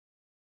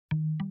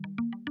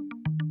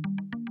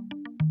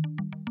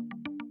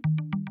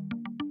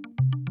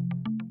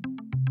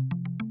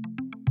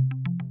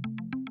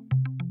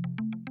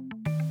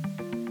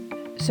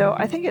So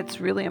I think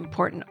it's really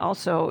important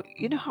also,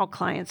 you know how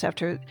clients,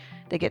 after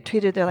they get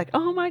treated, they're like,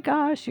 oh my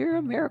gosh, you're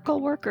a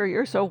miracle worker,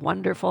 you're so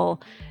wonderful,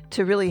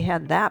 to really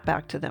hand that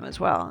back to them as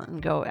well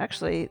and go,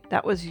 actually,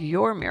 that was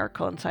your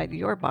miracle inside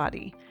your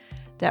body.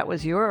 That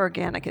was your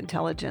organic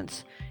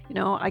intelligence. You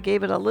know, I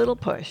gave it a little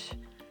push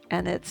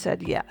and it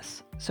said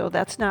yes. So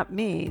that's not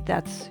me,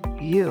 that's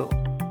you.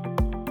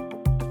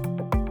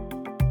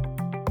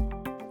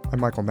 I'm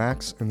Michael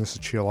Max, and this is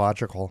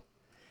Qiological.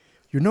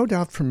 You're no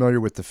doubt familiar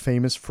with the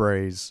famous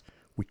phrase,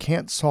 we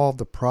can't solve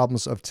the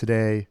problems of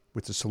today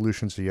with the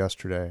solutions of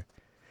yesterday.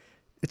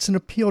 It's an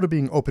appeal to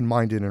being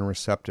open-minded and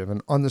receptive,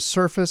 and on the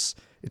surface,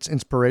 it's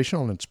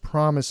inspirational and it's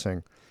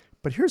promising.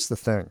 But here's the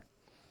thing.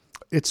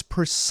 It's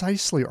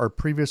precisely our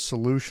previous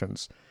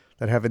solutions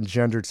that have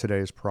engendered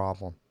today's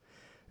problem.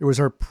 It was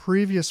our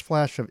previous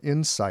flash of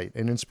insight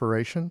and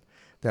inspiration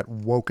that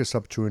woke us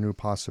up to a new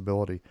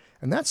possibility.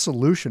 And that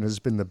solution has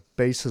been the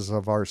basis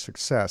of our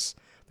success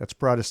that's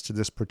brought us to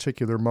this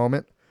particular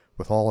moment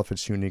with all of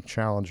its unique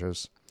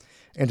challenges.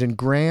 And in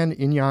grand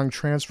yin-yang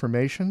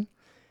transformation,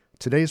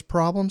 today's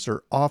problems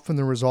are often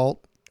the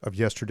result of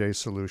yesterday's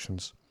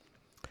solutions.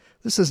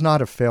 This is not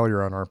a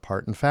failure on our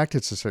part. In fact,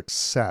 it's a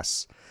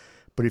success.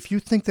 But if you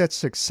think that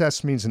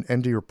success means an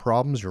end to your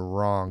problems, you're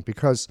wrong.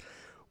 Because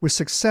with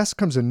success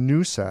comes a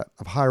new set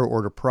of higher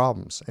order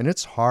problems. And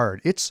it's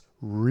hard. It's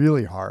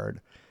really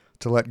hard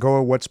to let go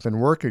of what's been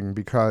working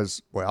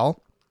because,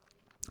 well,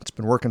 it's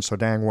been working so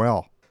dang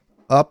well.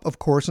 Up, of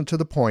course, and to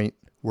the point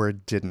where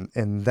it didn't.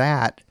 And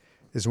that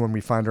is when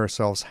we find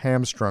ourselves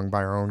hamstrung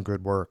by our own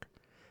good work.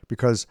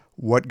 Because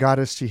what got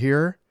us to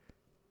here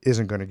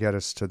isn't going to get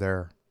us to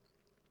there.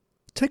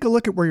 Take a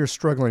look at where you're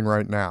struggling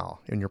right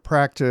now, in your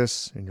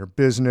practice, in your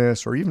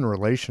business, or even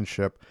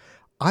relationship.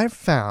 I've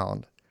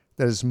found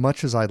that as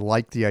much as I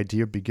like the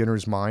idea of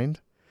beginner's mind,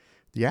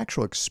 the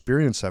actual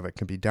experience of it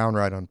can be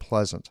downright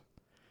unpleasant.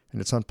 And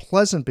it's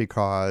unpleasant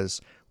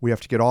because we have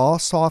to get all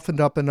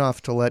softened up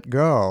enough to let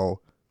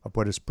go of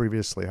what has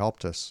previously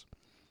helped us.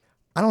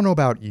 I don't know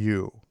about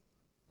you,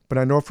 but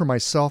I know for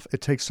myself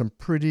it takes some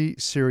pretty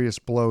serious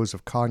blows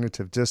of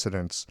cognitive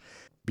dissonance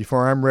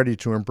before I'm ready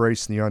to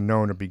embrace the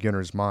unknown of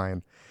beginner's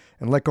mind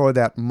and let go of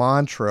that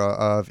mantra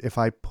of if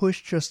I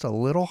push just a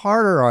little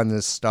harder on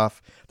this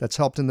stuff that's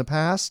helped in the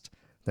past,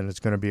 then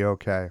it's going to be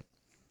okay.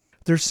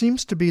 There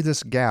seems to be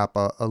this gap,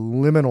 a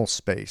liminal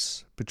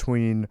space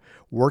between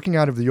working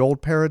out of the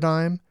old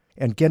paradigm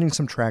and getting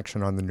some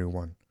traction on the new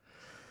one.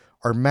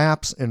 Our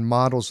maps and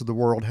models of the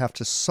world have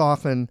to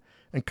soften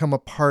and come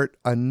apart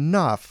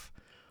enough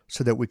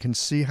so that we can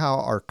see how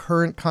our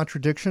current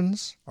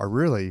contradictions are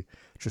really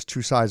just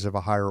two sides of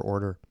a higher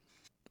order.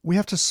 We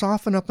have to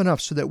soften up enough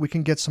so that we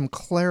can get some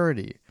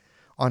clarity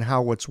on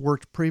how what's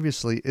worked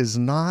previously is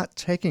not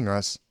taking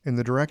us in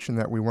the direction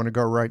that we want to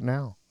go right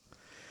now.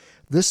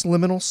 This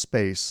liminal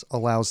space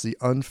allows the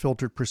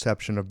unfiltered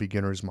perception of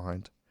beginner's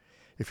mind.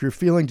 If you're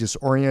feeling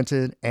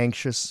disoriented,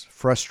 anxious,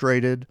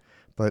 frustrated,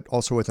 but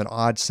also with an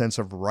odd sense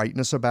of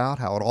rightness about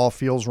how it all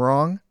feels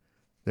wrong,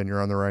 then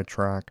you're on the right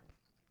track.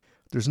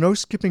 There's no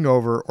skipping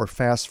over or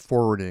fast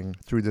forwarding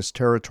through this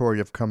territory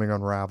of coming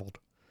unraveled.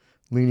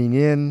 Leaning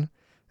in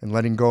and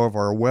letting go of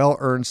our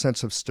well-earned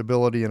sense of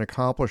stability and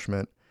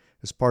accomplishment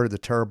is part of the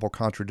terrible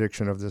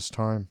contradiction of this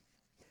time.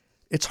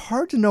 It's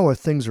hard to know if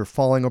things are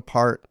falling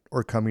apart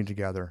or coming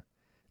together.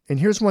 And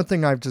here's one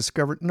thing I've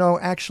discovered. No,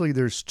 actually,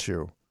 there's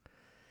two.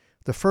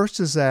 The first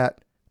is that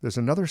there's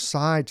another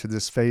side to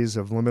this phase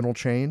of liminal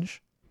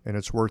change, and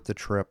it's worth the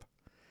trip.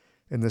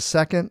 And the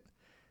second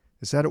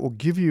is that it will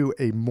give you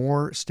a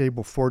more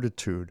stable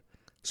fortitude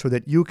so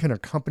that you can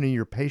accompany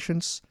your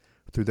patients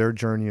through their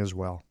journey as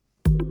well.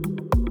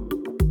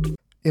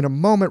 In a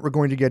moment, we're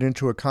going to get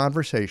into a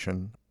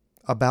conversation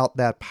about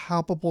that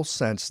palpable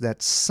sense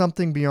that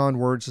something beyond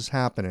words is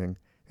happening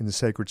in the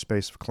sacred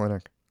space of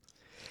clinic.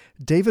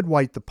 David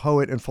Whyte, the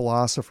poet and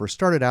philosopher,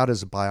 started out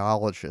as a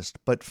biologist,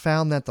 but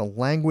found that the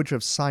language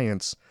of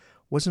science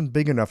wasn't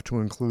big enough to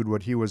include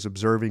what he was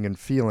observing and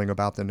feeling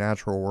about the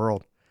natural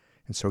world,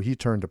 and so he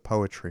turned to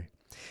poetry.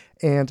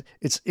 And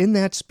it's in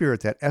that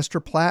spirit that Esther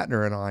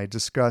Plattner and I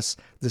discuss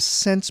the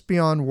sense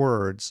beyond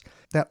words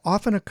that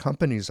often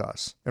accompanies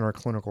us in our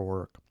clinical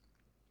work.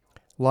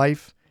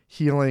 Life,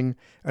 healing,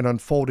 and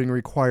unfolding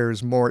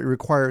requires more. It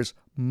requires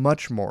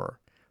much more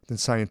than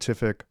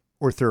scientific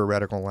or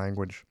theoretical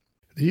language.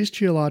 These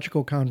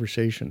Qiological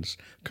conversations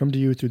come to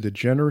you through the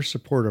generous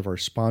support of our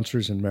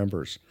sponsors and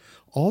members.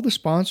 All the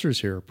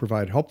sponsors here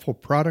provide helpful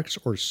products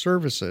or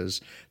services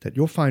that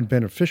you'll find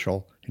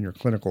beneficial in your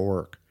clinical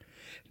work.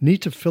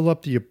 Need to fill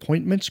up the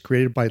appointments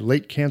created by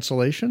late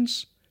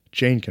cancellations?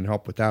 Jane can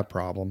help with that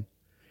problem.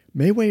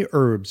 Mayway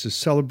Herbs is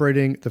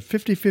celebrating the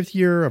 55th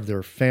year of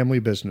their family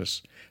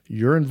business.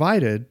 You're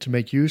invited to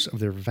make use of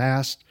their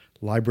vast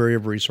library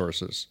of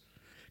resources.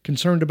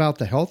 Concerned about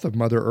the health of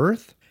Mother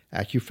Earth?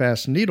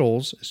 AccuFast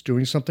Needles is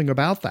doing something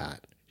about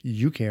that.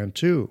 You can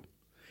too.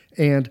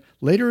 And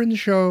later in the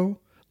show,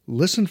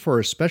 listen for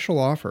a special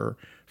offer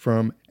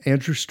from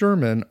Andrew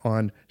Sturman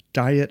on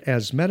Diet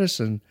as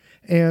Medicine,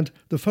 and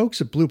the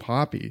folks at Blue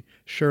Poppy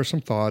share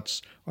some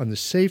thoughts on the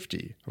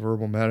safety of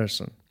herbal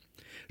medicine.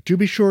 Do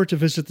be sure to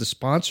visit the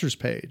sponsors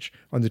page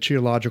on the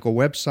Qiological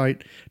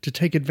website to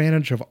take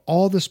advantage of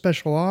all the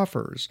special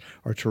offers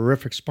our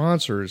terrific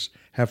sponsors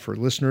have for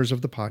listeners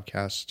of the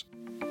podcast.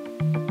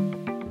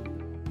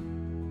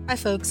 Hi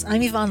folks,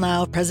 I'm Yvonne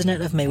Lau,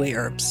 president of Mayway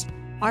Herbs.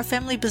 Our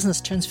family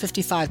business turns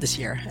 55 this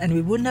year, and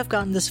we wouldn't have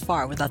gotten this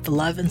far without the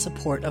love and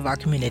support of our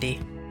community.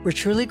 We're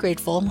truly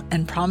grateful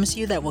and promise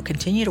you that we'll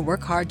continue to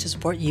work hard to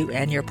support you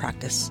and your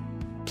practice.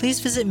 Please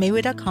visit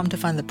Mayway.com to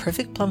find the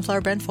perfect plum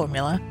flower brand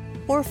formula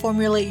or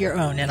formulate your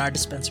own in our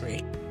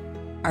dispensary.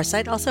 Our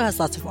site also has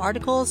lots of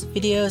articles,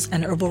 videos,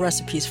 and herbal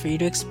recipes for you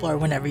to explore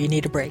whenever you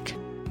need a break.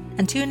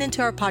 And tune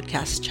into our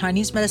podcast,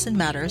 Chinese Medicine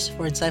Matters,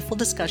 for insightful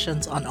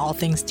discussions on all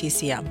things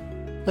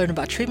TCM. Learn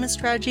about treatment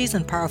strategies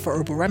and powerful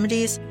herbal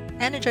remedies,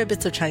 and enjoy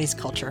bits of Chinese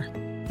culture.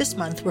 This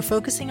month, we're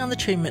focusing on the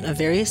treatment of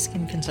various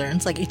skin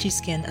concerns like itchy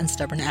skin and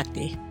stubborn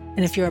acne.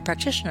 And if you're a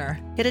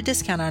practitioner, get a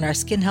discount on our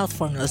skin health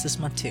formulas this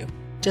month too.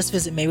 Just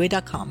visit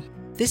Mayway.com.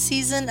 This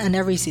season and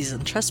every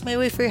season, trust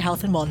Mayway for your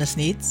health and wellness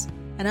needs.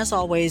 And as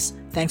always,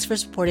 thanks for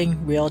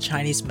supporting real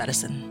Chinese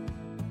medicine.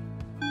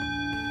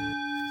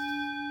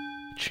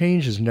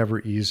 Change is never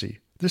easy.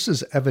 This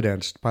is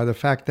evidenced by the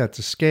fact that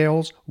the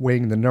scales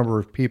weighing the number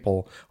of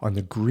people on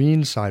the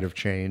green side of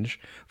change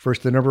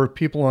versus the number of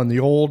people on the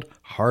old,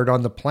 hard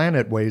on the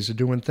planet ways of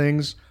doing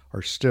things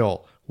are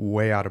still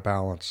way out of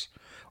balance.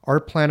 Our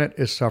planet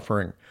is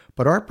suffering,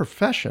 but our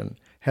profession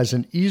has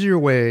an easier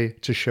way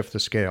to shift the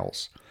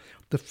scales.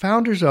 The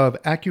founders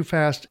of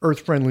AccuFast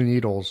Earth-Friendly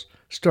Needles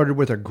started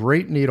with a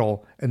great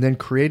needle and then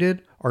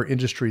created our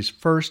industry's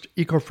first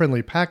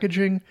eco-friendly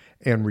packaging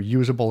and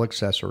reusable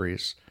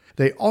accessories.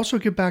 They also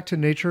give back to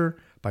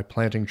nature by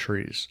planting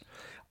trees.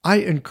 I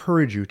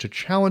encourage you to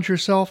challenge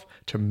yourself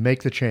to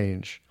make the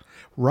change.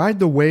 Ride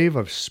the wave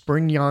of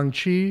spring yang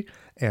qi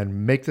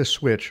and make the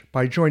switch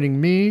by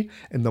joining me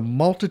and the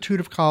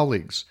multitude of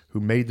colleagues who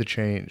made the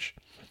change.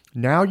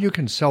 Now you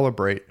can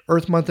celebrate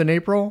Earth Month in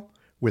April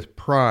with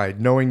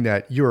pride, knowing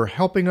that you are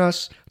helping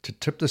us to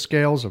tip the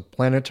scales of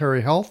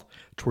planetary health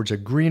towards a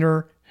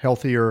greener,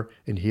 healthier,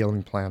 and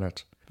healing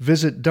planet.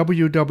 Visit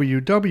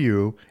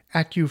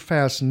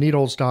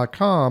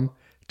www.accufastneedles.com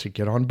to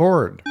get on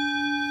board.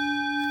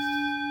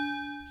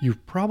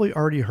 You've probably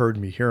already heard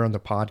me here on the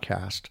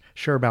podcast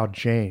share about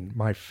Jane,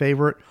 my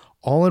favorite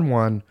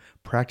all-in-one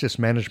practice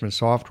management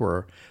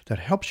software that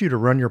helps you to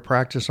run your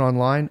practice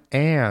online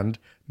and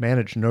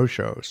manage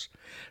no-shows.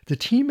 The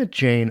team at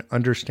Jane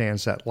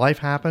understands that life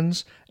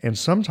happens, and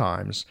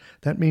sometimes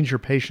that means your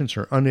patients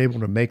are unable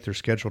to make their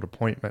scheduled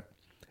appointment.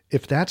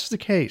 If that's the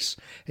case,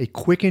 a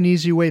quick and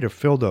easy way to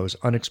fill those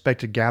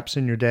unexpected gaps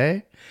in your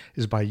day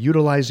is by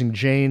utilizing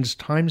Jane's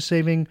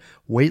time-saving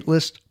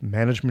waitlist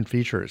management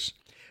features.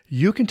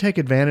 You can take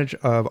advantage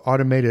of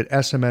automated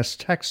SMS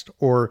text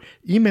or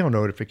email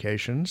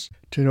notifications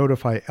to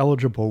notify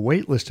eligible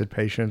waitlisted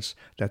patients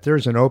that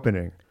there's an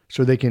opening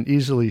so they can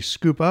easily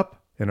scoop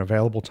up an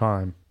available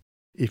time.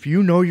 If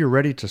you know you're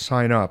ready to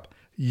sign up,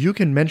 you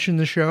can mention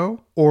the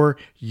show or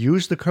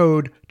use the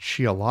code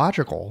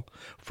Qiological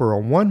for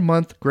a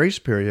 1-month grace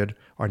period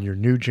on your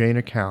new Jane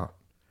account.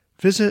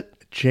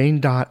 Visit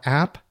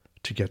jane.app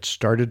to get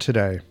started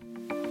today.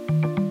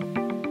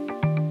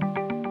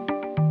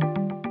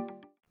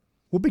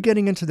 We'll be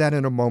getting into that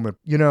in a moment.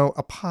 You know,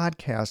 a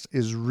podcast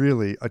is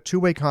really a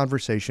two-way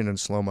conversation in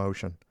slow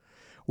motion.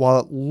 While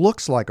it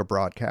looks like a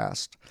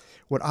broadcast,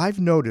 what I've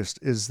noticed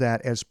is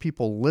that as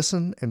people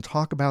listen and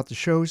talk about the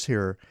shows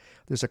here,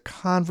 there's a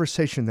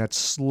conversation that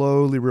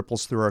slowly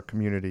ripples through our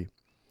community.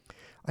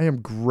 I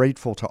am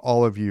grateful to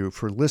all of you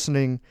for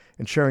listening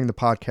and sharing the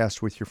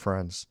podcast with your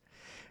friends.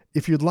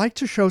 If you'd like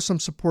to show some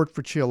support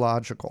for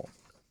Qiological,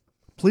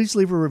 please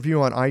leave a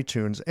review on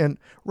iTunes and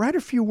write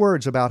a few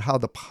words about how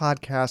the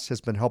podcast has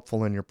been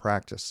helpful in your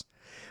practice.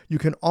 You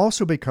can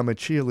also become a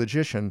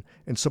Qiologician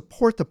and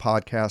support the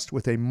podcast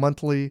with a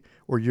monthly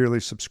or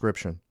yearly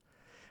subscription.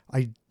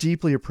 I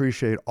deeply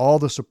appreciate all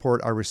the support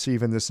I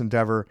receive in this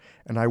endeavor,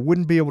 and I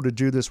wouldn't be able to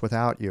do this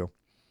without you.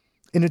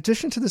 In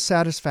addition to the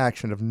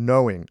satisfaction of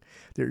knowing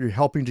that you're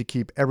helping to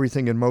keep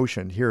everything in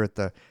motion here at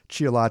the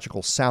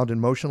Qiological Sound and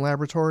Motion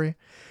Laboratory,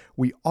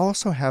 we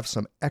also have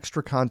some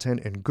extra content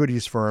and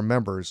goodies for our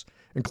members,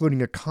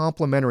 including a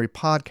complimentary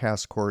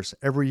podcast course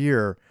every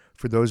year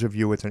for those of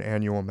you with an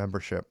annual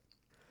membership.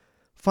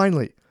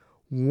 Finally,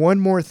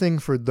 one more thing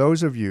for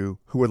those of you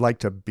who would like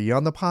to be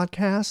on the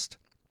podcast.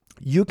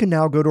 You can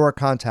now go to our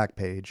contact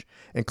page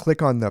and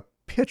click on the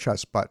Pitch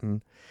Us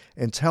button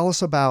and tell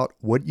us about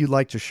what you'd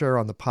like to share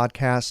on the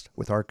podcast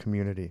with our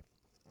community.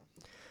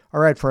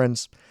 All right,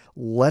 friends,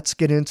 let's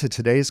get into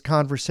today's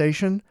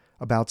conversation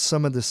about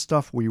some of the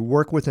stuff we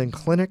work with in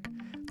clinic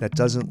that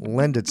doesn't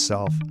lend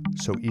itself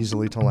so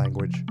easily to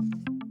language.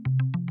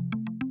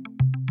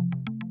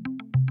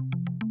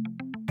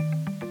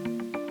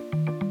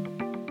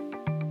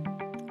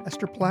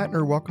 Esther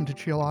Plattner, welcome to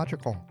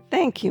Qiological.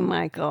 Thank you,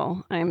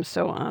 Michael. I'm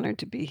so honored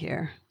to be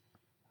here.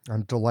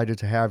 I'm delighted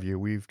to have you.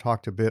 We've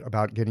talked a bit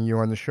about getting you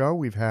on the show.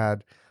 We've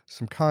had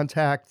some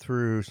contact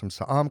through some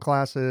Sa'am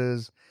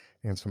classes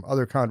and some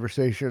other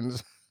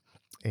conversations.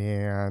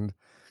 And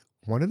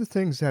one of the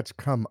things that's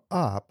come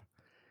up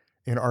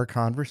in our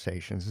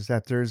conversations is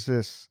that there's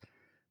this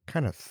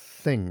kind of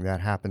thing that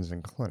happens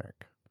in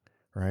clinic,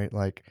 right?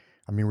 Like,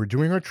 I mean, we're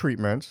doing our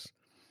treatments,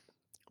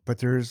 but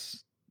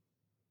there's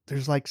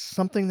like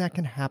something that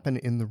can happen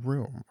in the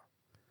room.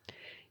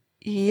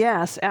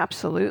 Yes,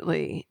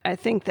 absolutely. I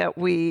think that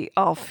we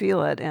all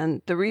feel it.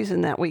 And the reason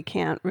that we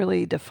can't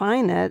really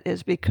define it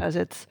is because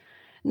it's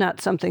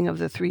not something of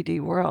the 3D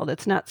world.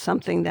 It's not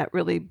something that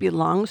really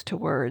belongs to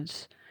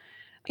words.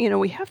 You know,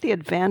 we have the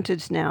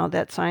advantage now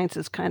that science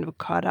is kind of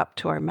caught up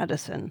to our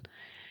medicine.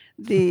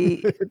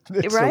 It's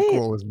so Right?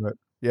 cool, isn't it?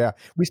 Yeah,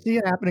 we see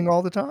it happening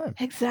all the time.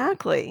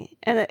 Exactly.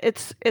 And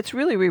it's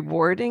really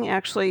rewarding.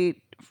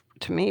 Actually,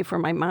 to me, for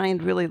my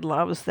mind, really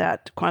loves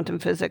that quantum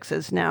physics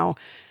is now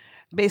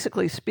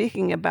basically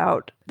speaking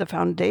about the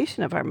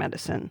foundation of our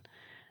medicine.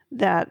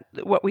 That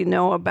what we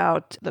know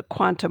about the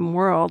quantum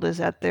world is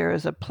that there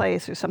is a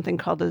place, or something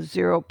called a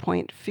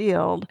 0-point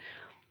field,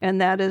 and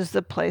that is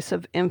the place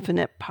of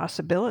infinite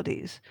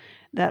possibilities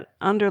that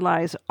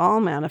underlies all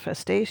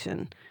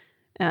manifestation.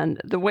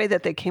 And the way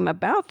that they came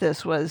about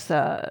this was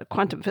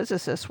quantum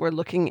physicists were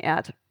looking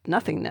at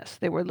nothingness.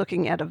 They were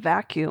looking at a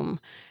vacuum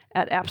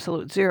at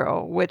absolute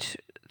zero, which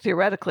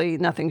theoretically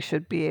nothing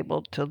should be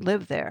able to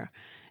live there.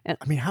 And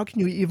I mean, how can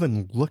you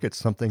even look at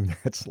something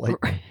that's like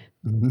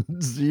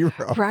zero?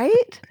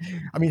 right?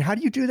 I mean, how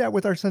do you do that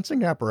with our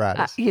sensing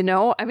apparatus?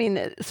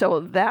 So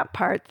that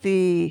part,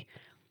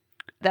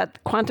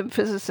 that quantum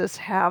physicists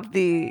have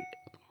the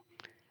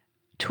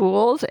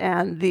tools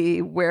and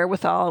the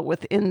wherewithal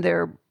within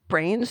their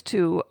brains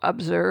to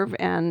observe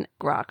and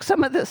grok.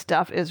 Some of this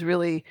stuff is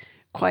really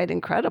quite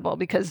incredible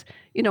because,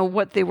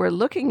 what they were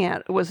looking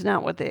at was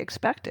not what they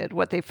expected.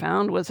 What they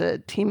found was a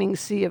teeming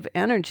sea of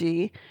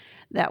energy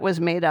that was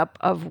made up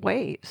of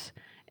waves.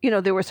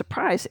 They were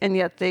surprised, and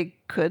yet they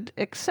could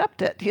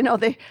accept it.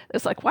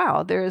 It's like,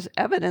 wow, there's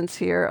evidence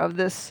here of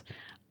this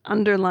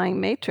underlying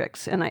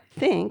matrix. And I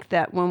think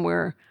that when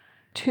we're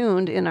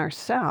tuned in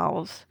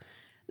ourselves,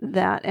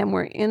 and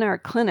we're in our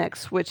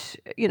clinics, which,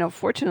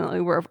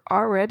 fortunately, we're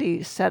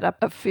already set up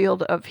a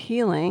field of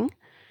healing,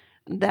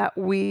 that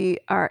we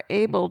are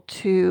able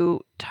to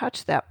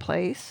touch that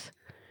place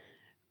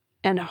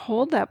and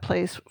hold that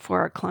place for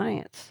our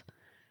clients.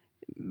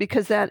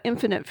 Because that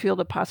infinite field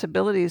of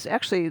possibilities,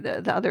 actually,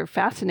 the other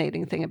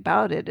fascinating thing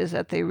about it is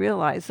that they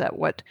realize that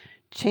what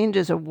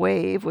changes a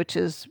wave, which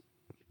is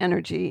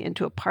energy,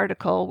 into a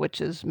particle,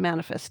 which is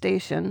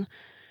manifestation,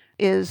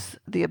 is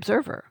the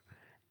observer.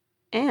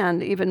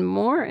 And even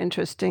more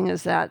interesting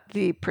is that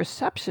the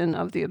perception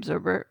of the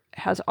observer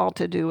has all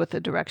to do with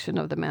the direction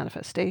of the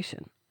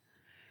manifestation.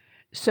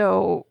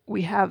 So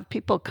we have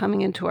people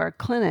coming into our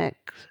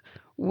clinics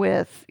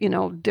with,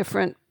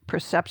 different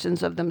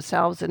perceptions of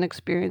themselves and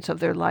experience of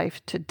their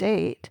life to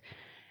date.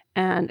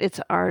 And it's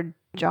our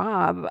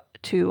job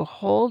to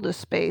hold a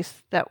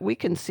space that we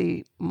can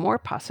see more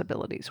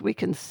possibilities. We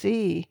can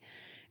see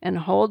and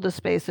hold the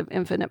space of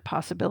infinite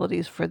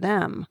possibilities for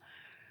them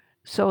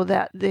so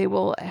that they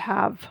will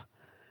have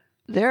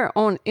their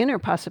own inner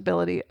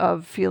possibility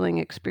of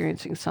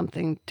experiencing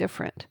something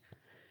different.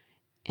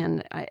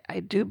 And I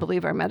do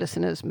believe our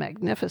medicine is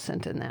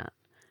magnificent in that.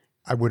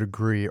 I would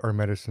agree. Our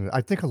medicine,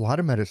 I think a lot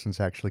of medicines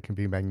actually can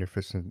be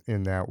magnificent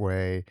in that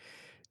way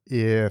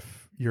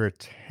if you're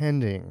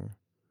attending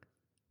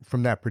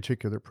from that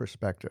particular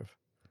perspective.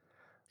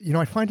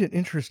 I find it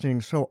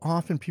interesting. So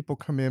often people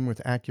come in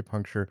with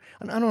acupuncture,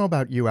 and I don't know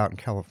about you out in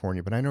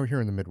California, but I know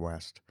here in the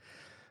Midwest,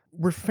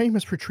 we're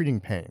famous for treating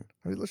pain.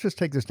 I mean, let's just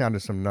take this down to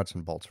some nuts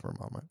and bolts for a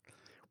moment.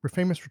 We're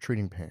famous for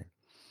treating pain.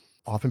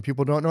 Often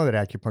people don't know that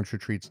acupuncture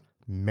treats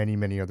many,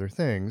 many other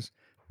things.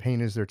 Pain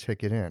is their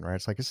ticket in, right?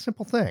 It's like a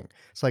simple thing.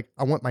 It's like,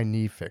 I want my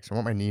knee fixed. I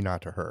want my knee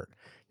not to hurt.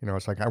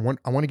 It's like, I want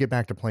to get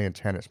back to playing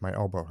tennis. My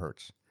elbow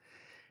hurts.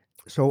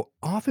 So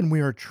often we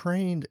are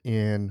trained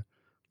in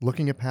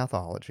looking at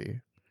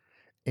pathology,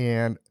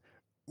 and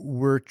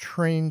we're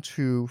trained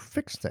to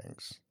fix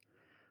things,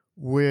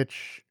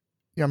 which,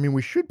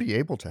 we should be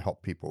able to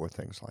help people with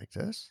things like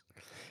this.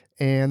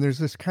 And there's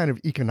this kind of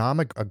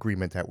economic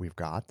agreement that we've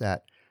got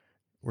that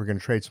we're going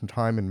to trade some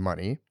time and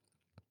money,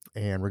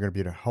 and we're going to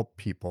be able to help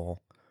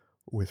people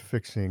with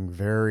fixing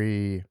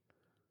very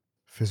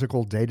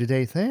physical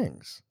day-to-day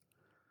things.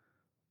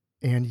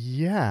 And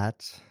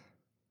yet,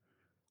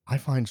 I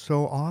find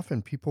so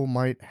often people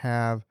might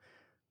have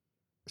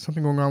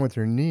something going on with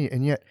their knee,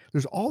 and yet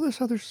there's all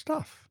this other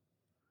stuff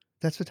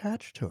that's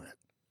attached to it.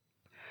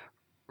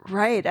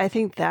 Right. I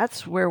think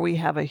that's where we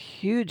have a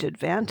huge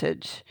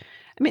advantage.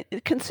 I mean,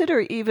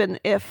 consider even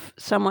if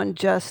someone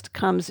just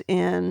comes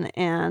in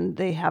and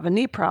they have a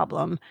knee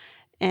problem,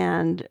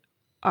 and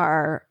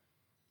our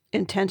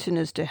intention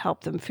is to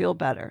help them feel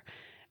better.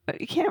 But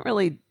you can't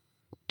really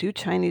do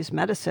Chinese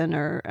medicine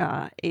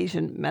or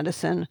Asian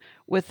medicine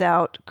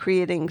without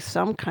creating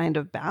some kind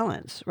of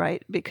balance,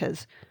 right?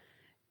 Because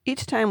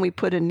each time we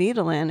put a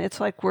needle in, it's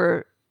like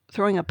we're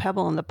throwing a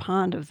pebble in the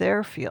pond of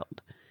their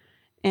field.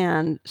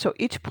 And so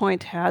each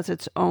point has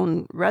its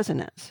own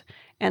resonance.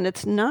 And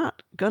it's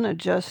not going to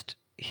just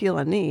heal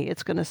a knee.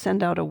 It's going to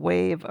send out a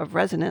wave of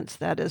resonance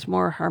that is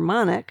more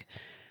harmonic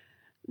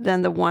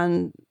than the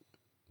one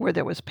where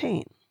there was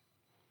pain.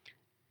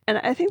 And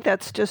I think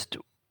that's just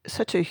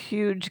such a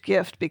huge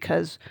gift,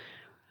 because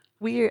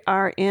we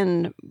are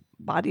in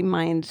body,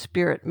 mind,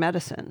 spirit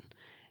medicine.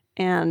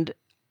 And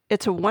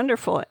it's a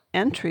wonderful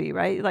entry,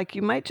 right? Like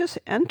you might just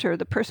enter,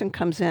 the person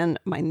comes in,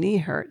 my knee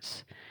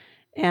hurts.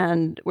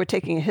 And we're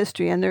taking a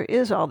history, and there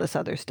is all this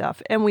other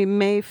stuff. And we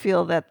may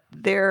feel that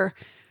they're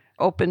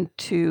open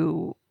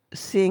to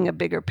seeing a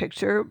bigger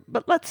picture,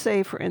 but let's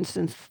say, for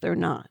instance, they're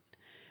not.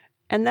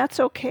 And that's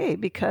okay,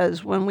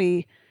 because when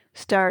we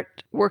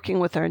start working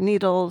with our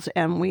needles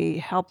and we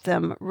help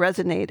them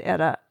resonate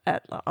at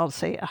I'll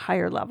say a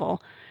higher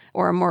level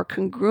or a more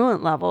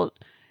congruent level,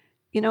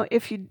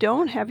 if you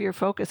don't have your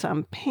focus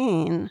on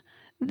pain,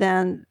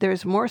 then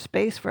there's more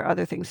space for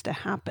other things to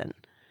happen.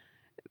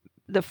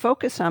 The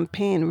focus on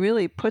pain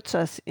really puts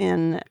us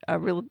in a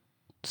real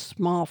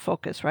small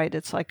focus, right?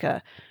 It's like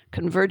a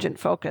convergent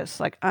focus.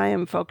 Like I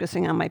am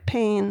focusing on my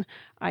pain,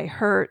 I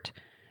hurt.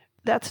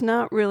 That's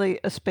not really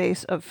a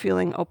space of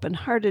feeling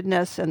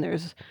open-heartedness, and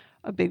there's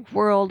a big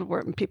world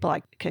where people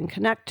I can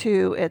connect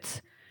to.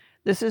 It's,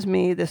 this is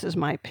me, this is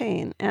my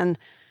pain. And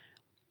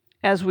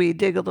as we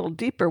dig a little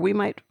deeper, we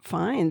might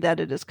find that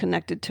it is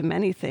connected to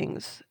many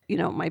things. It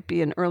might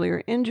be an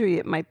earlier injury.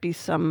 It might be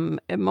some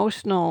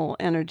emotional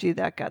energy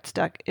that got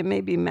stuck. It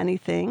may be many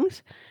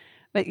things,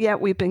 but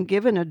yet we've been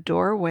given a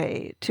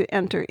doorway to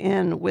enter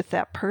in with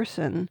that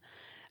person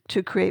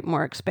to create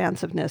more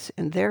expansiveness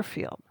in their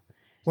field.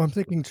 Well, I'm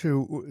thinking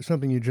too,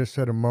 something you just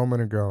said a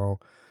moment ago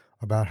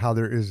about how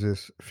there is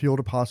this field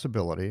of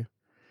possibility.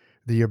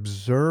 The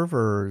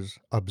observers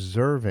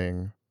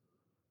observing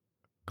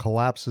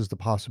collapses the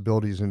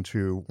possibilities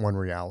into one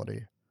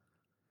reality.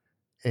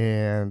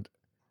 And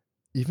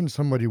even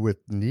somebody with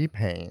knee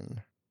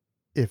pain,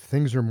 if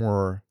things are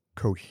more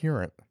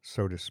coherent,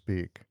 so to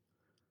speak,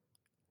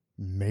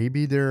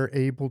 maybe they're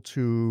able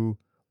to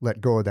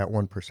let go of that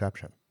one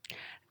perception.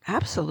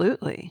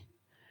 Absolutely.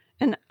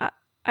 And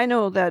I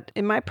know that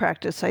in my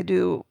practice, I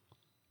do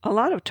a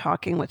lot of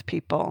talking with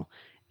people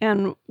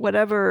and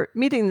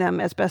meeting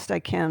them as best I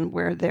can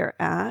where they're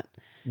at.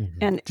 Mm-hmm.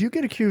 And do you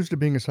get accused of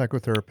being a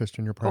psychotherapist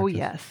in your practice? Oh,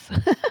 yes.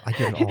 I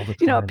get it all the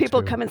time.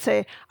 People too. Come and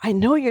say, I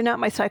know you're not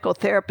my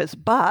psychotherapist,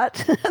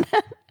 but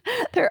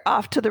they're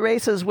off to the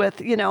races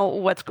with,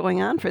 what's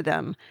going on for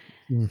them.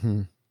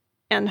 Mm-hmm.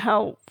 And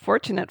how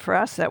fortunate for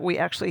us that we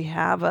actually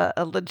have a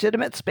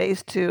legitimate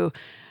space to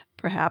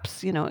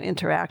perhaps,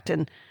 interact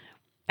and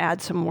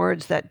add some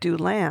words that do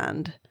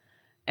land.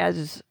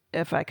 As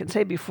if I can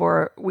say,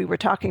 before, we were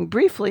talking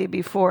briefly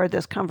before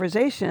this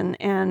conversation,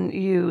 and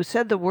you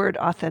said the word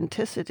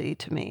authenticity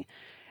to me.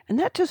 And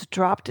that just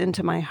dropped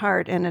into my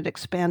heart, and it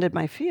expanded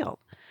my field.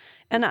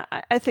 And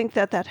I think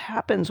that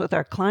happens with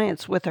our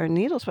clients, with our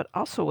needles, but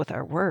also with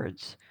our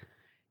words.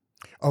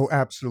 Oh,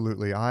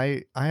 absolutely.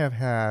 I have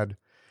had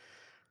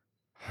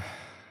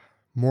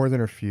more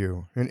than a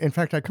few. And in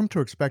fact, I come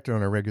to expect it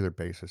on a regular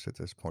basis at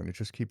this point. It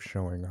just keeps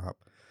showing up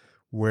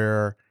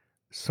where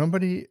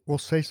somebody will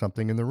say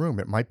something in the room.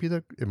 It might be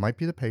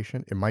the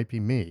patient, it might be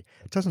me.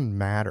 It doesn't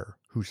matter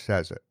who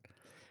says it.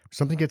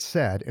 Something gets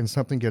said and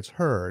something gets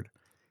heard,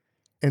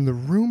 and the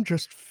room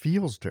just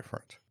feels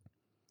different.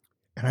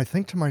 And I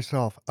think to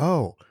myself,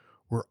 oh,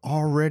 we're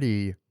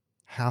already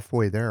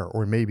halfway there,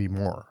 or maybe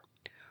more.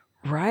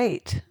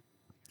 Right.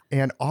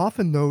 And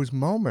often those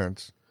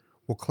moments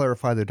will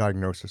clarify the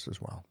diagnosis as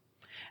well.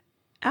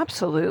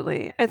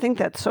 Absolutely. I think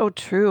that's so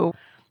true.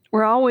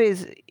 We're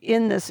always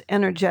in this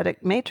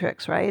energetic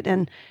matrix, right?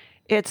 And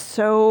it's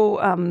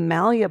so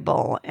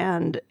malleable,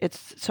 and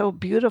it's so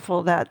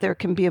beautiful that there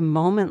can be a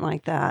moment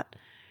like that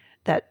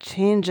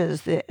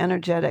changes the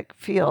energetic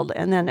field,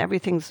 and then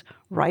everything's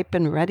ripe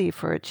and ready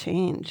for a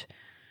change.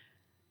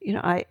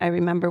 I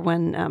remember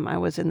when I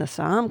was in the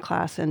Psalm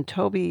class and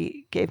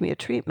Toby gave me a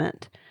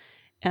treatment,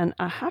 and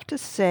I have to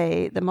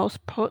say the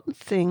most potent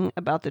thing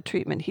about the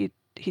treatment, he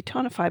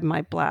tonified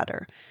my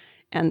bladder.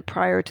 And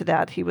prior to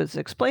that, he was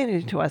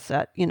explaining to us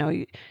that, you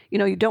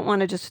don't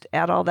want to just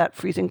add all that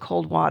freezing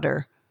cold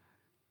water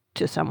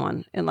to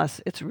someone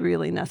unless it's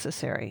really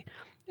necessary.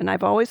 And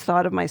I've always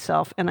thought of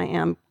myself, and I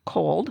am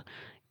cold,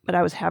 but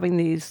I was having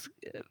these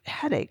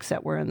headaches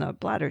that were in the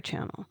bladder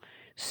channel.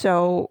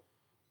 So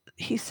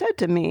he said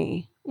to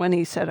me, when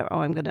he said, oh,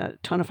 I'm going to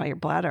tonify your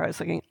bladder, I was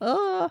thinking,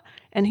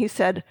 and he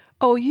said,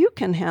 oh, you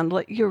can handle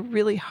it. You're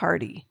really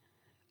hardy.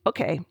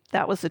 Okay,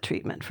 that was the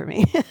treatment for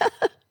me.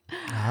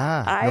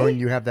 Knowing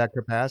you have that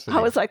capacity.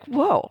 I was like,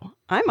 whoa,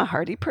 I'm a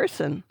hardy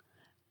person.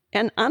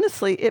 And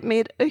honestly, it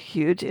made a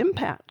huge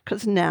impact,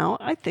 because now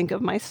I think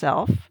of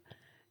myself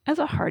as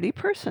a hardy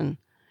person,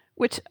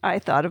 which I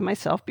thought of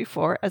myself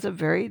before as a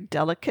very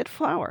delicate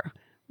flower.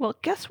 Well,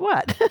 guess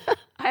what?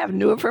 I have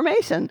new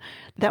information.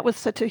 That was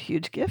such a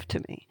huge gift to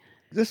me.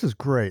 This is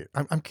great.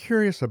 I'm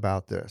curious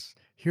about this.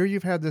 Here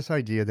you've had this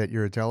idea that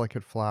you're a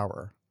delicate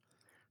flower.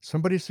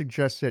 Somebody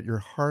suggests that you're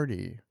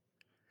hardy.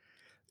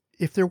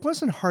 If there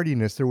wasn't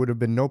hardiness, there would have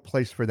been no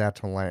place for that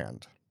to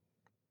land.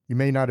 You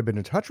may not have been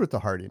in touch with the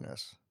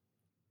hardiness.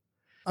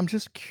 I'm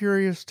just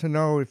curious to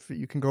know if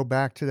you can go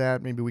back to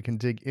that. Maybe we can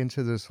dig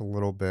into this a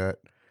little bit.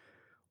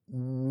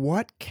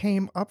 What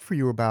came up for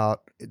you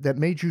about that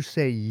made you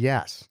say,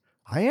 yes,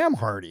 I am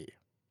hardy?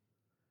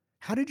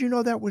 How did you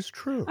know that was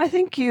true? I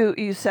think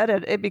you said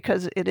it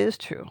because it is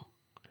true.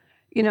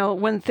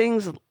 When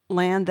things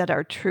land that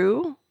are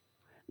true,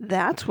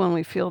 that's when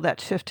we feel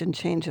that shift and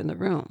change in the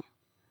room.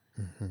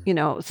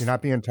 You're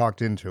not being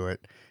talked into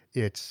it.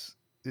 It's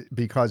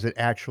because it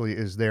actually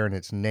is there and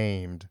it's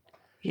named.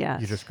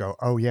 Yes. You just go,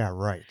 oh, yeah,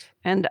 right.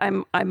 And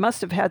I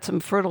must have had some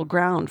fertile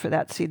ground for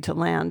that seed to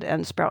land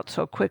and sprout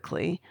so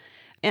quickly.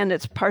 And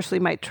it's partially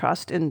my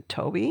trust in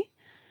Toby.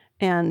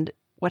 And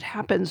what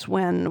happens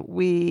when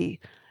we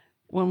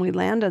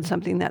land on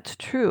something that's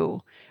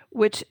true,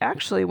 which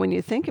actually, when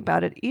you think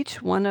about it,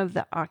 each one of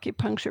the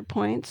acupuncture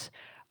points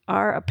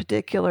are a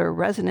particular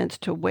resonance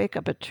to wake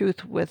up a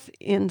truth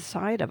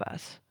inside of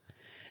us.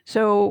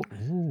 So,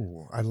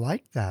 ooh, I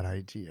like that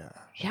idea.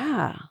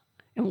 Yeah.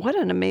 And what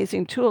an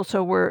amazing tool.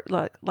 So we're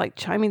like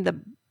chiming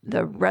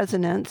the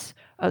resonance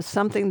of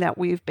something that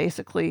we've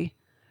basically,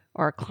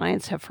 or our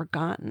clients have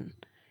forgotten.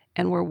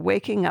 And we're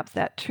waking up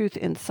that truth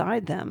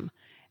inside them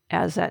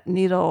as that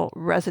needle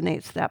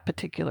resonates that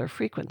particular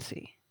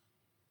frequency.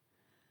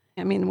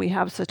 I mean, we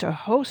have such a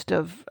host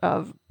of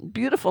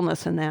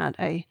beautifulness in that.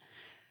 I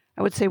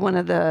would say one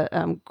of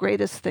the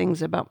greatest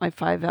things about my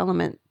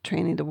 5-element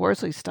training, the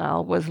Worsley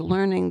style, was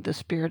learning the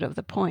spirit of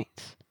the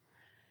points.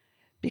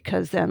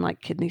 Because then,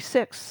 like Kidney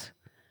 6,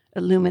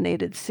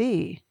 illuminated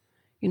sea,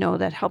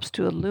 that helps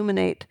to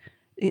illuminate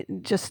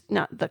just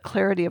not the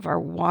clarity of our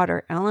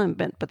water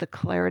element, but the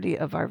clarity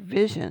of our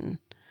vision.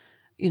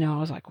 I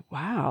was like,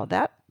 wow,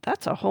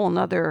 that's a whole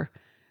nother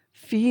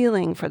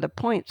feeling for the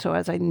point. So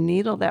as I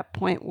needle that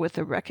point with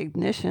the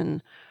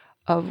recognition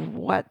of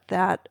what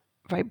that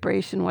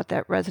vibration, what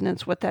that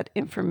resonance, what that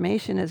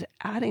information is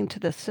adding to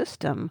the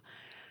system,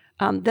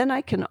 then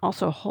I can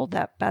also hold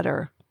that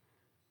better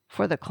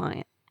for the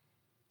client.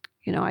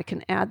 I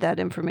can add that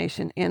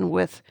information in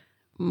with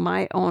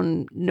my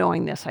own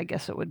knowingness, I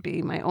guess it would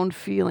be, my own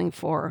feeling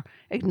for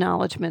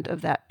acknowledgement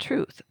of that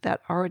truth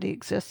that already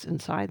exists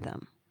inside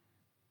them.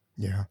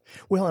 Yeah.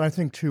 Well, and I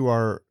think too,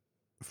 our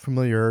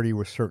familiarity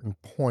with certain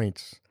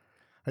points,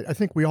 I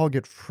think we all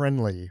get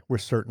friendly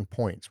with certain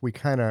points. We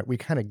kind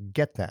of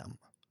get them.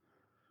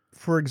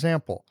 For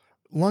example,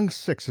 lung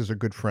 6 is a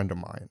good friend of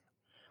mine.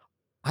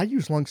 I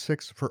use lung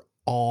 6 for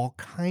all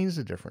kinds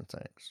of different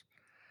things.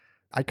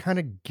 I kind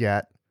of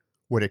get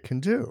what it can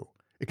do.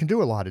 It can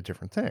do a lot of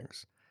different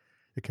things.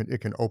 It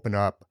can open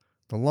up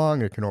the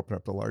lung. It can open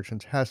up the large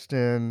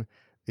intestine.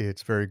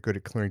 It's very good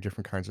at clearing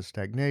different kinds of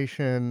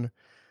stagnation.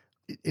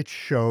 It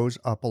shows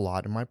up a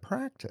lot in my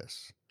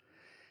practice.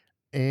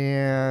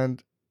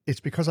 And it's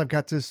because I've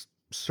got this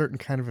certain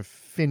kind of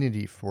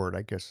affinity for it,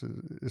 I guess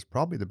is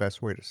probably the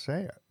best way to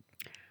say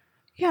it.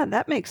 Yeah,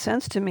 that makes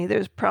sense to me.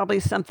 There's probably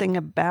something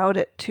about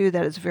it too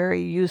that is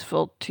very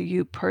useful to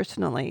you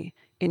personally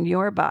in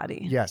your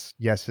body. Yes,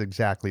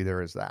 exactly.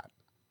 There is that.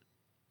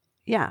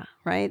 Yeah,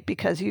 right?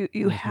 Because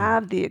you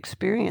have the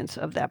experience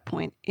of that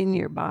point in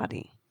your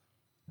body.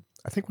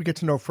 I think we get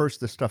to know first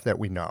the stuff that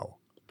we know,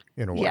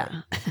 in a way.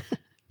 Yeah.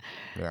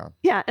 Yeah.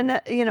 Yeah, and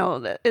that,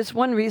 it's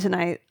one reason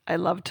I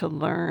love to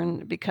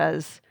learn,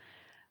 because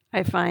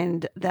I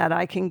find that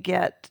I can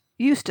get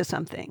used to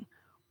something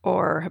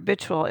or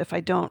habitual if I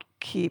don't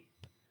keep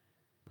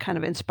kind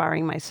of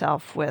inspiring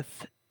myself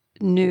with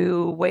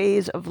new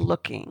ways of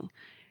looking.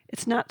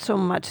 It's not so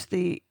much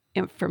the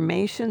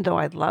information, though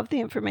I love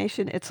the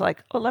information. It's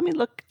like, oh, let me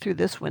look through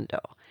this window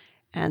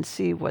and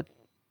see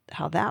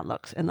how that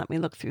looks. And let me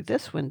look through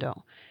this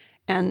window.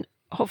 And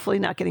hopefully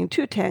not getting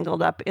too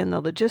tangled up in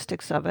the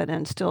logistics of it,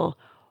 and still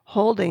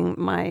holding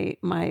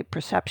my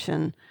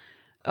perception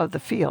of the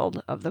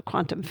field, of the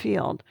quantum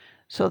field,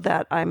 so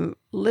that I'm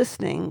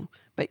listening,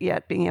 but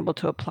yet being able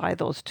to apply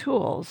those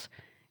tools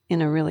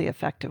in a really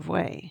effective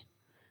way.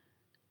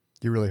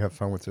 You really have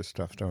fun with this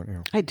stuff, don't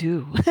you? I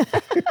do.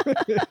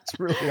 It's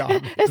really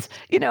obvious. It's,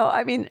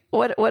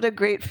 what a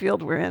great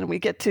field we're in. We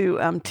get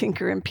to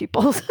tinker in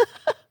people's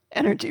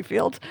energy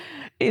fields,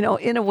 in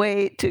a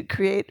way to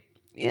create,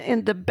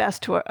 in the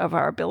best of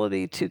our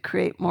ability, to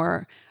create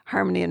more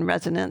harmony and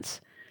resonance.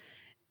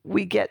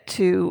 We get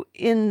to,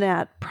 in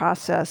that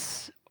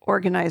process,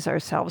 organize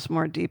ourselves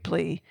more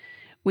deeply.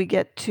 We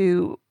get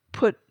to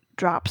put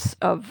drops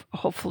of,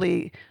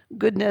 hopefully,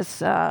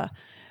 goodness,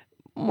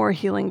 more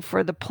healing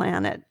for the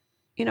planet.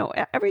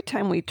 Every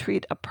time we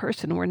treat a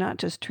person, we're not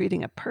just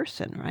treating a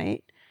person,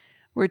 right?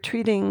 We're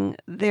treating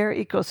their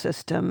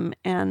ecosystem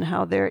and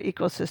how their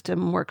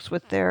ecosystem works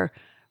with their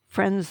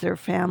friends, their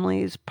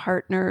families,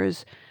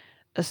 partners,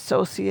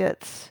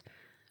 associates,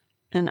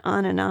 and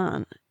on and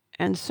on.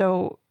 And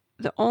so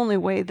the only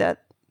way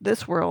that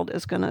this world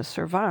is going to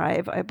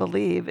survive, I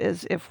believe,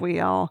 is if we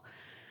all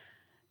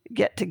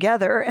get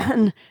together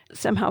and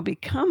somehow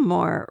become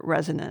more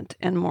resonant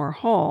and more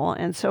whole.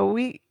 And so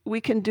we we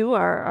can do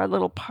our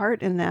little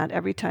part in that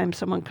every time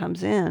someone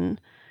comes in,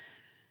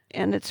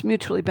 and it's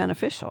mutually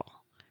beneficial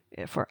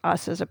for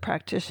us as a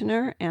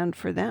practitioner and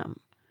for them.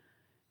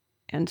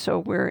 And so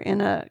we're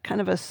in a kind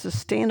of a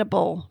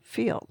sustainable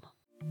field.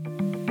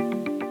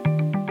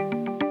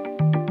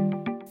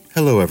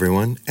 Hello,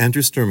 everyone.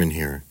 Andrew Sturman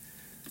here.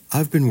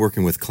 I've been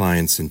working with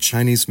clients in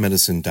Chinese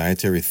medicine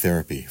dietary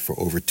therapy for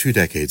over 2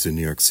 decades in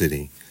New York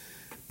City.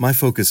 My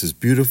focus is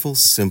beautiful,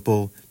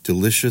 simple,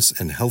 delicious,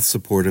 and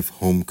health-supportive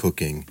home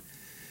cooking.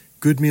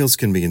 Good meals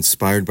can be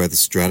inspired by the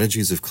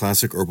strategies of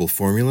classic herbal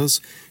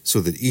formulas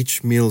so that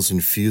each meal is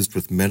infused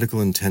with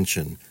medical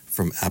intention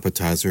from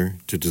appetizer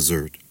to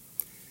dessert.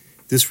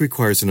 This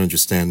requires an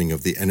understanding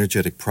of the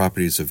energetic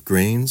properties of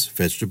grains,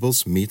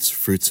 vegetables, meats,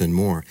 fruits, and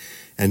more,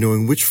 and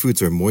knowing which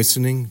foods are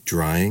moistening,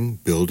 drying,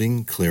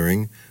 building,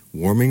 clearing,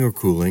 warming, or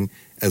cooling,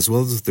 as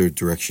well as their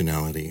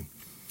directionality.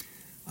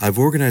 I've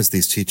organized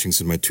these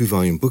teachings in my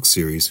 2-volume book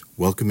series,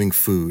 Welcoming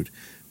Food,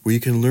 where you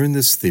can learn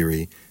this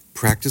theory,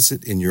 practice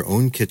it in your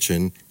own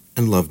kitchen,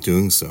 and love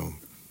doing so.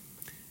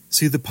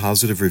 See the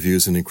positive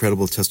reviews and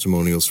incredible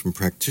testimonials from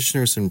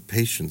practitioners and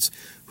patients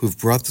who've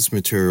brought this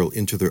material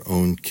into their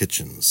own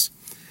kitchens.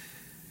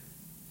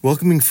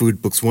 Welcoming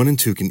Food Books 1 and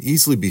 2 can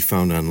easily be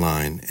found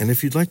online, and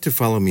if you'd like to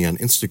follow me on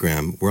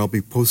Instagram, where I'll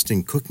be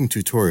posting cooking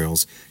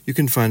tutorials, you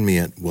can find me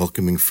at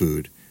Welcoming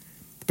Food.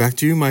 Back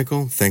to you,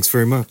 Michael. Thanks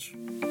very much.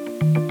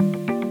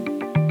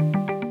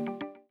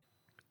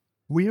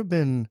 We have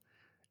been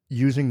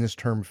using this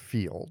term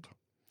field,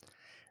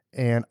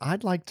 and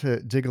I'd like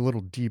to dig a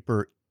little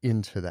deeper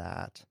into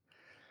that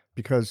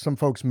because some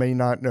folks may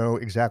not know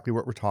exactly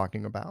what we're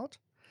talking about.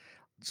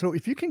 So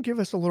if you can give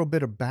us a little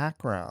bit of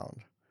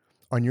background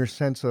on your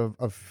sense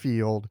of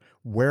field,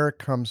 where it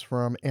comes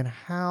from, and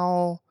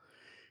how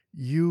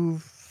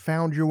you've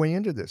found your way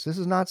into this. This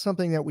is not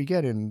something that we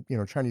get in,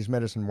 Chinese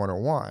Medicine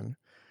 101.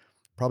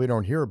 Probably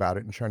don't hear about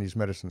it in Chinese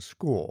medicine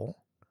school.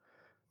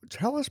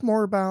 Tell us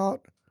more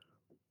about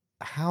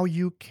how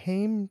you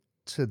came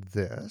to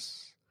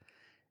this,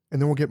 and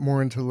then we'll get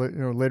more into,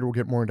 later we'll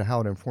get more into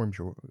how it informs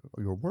your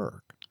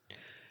work.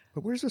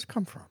 But where does this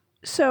come from?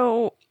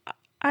 So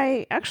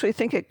I actually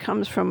think it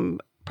comes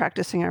from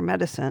practicing our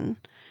medicine.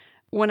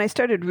 When I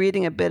started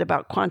reading a bit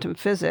about quantum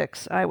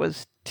physics, I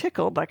was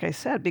tickled, like I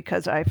said,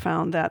 because I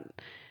found that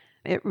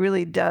it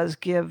really does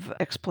give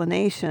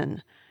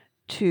explanation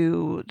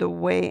to the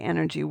way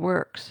energy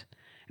works.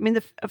 I mean,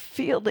 a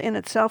field in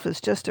itself is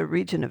just a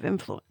region of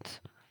influence.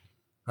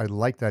 I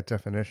like that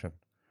definition.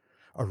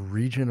 A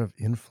region of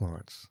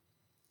influence.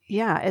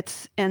 Yeah,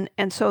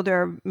 and so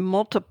there are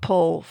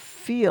multiple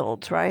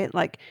fields, right?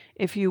 Like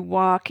if you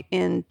walk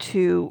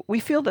into, we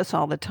feel this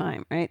all the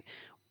time, right?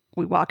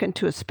 We walk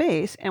into a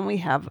space and we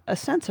have a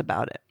sense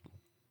about it.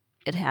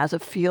 It has a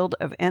field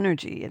of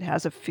energy. It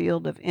has a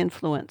field of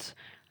influence.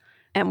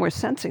 And we're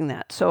sensing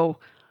that. So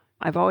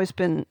I've always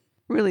been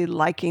really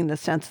liking the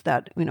sense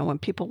that, when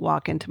people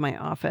walk into my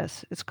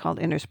office, it's called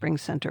Inner Spring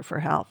Center for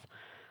Health.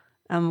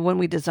 When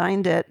we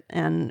designed it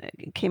and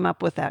came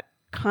up with that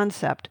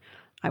concept,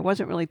 I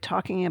wasn't really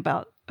talking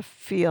about a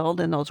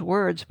field in those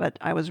words, but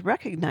I was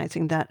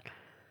recognizing that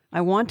I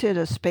wanted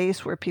a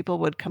space where people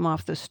would come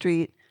off the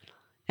street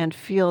and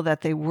feel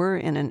that they were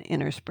in an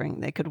inner spring.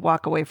 They could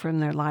walk away from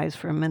their lives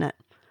for a minute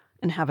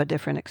and have a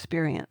different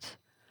experience.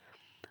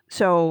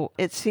 So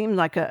it seemed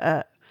like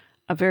a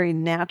very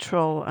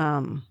natural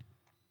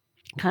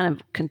kind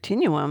of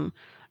continuum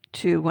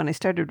to when I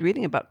started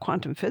reading about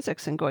quantum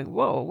physics and going,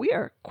 whoa, we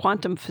are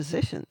quantum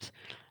physicians.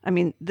 I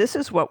mean, this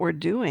is what we're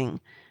doing.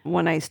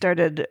 When I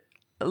started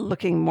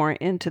looking more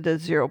into the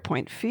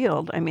 0-point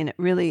field, I mean, it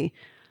really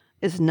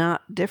is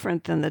not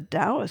different than the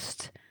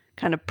Taoist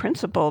kind of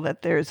principle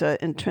that there's an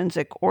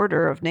intrinsic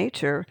order of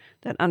nature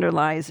that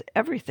underlies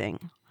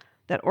everything,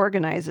 that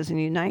organizes and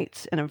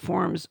unites and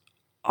informs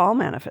all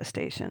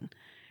manifestation.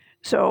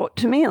 So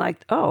to me,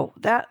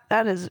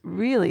 that is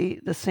really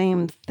the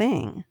same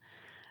thing.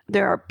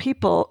 There are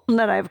people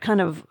that I've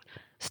kind of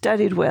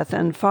studied with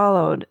and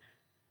followed,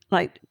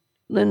 like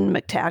Lynn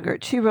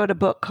McTaggart. She wrote a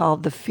book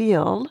called The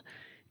Field.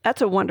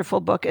 That's a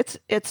wonderful book.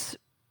 It's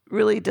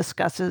really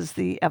discusses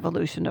the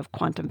evolution of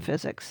quantum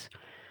physics.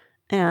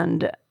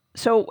 And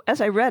so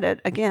as I read it,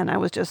 again, I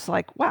was just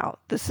like, wow,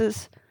 this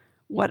is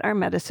what our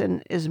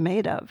medicine is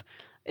made of.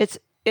 It's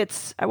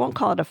I won't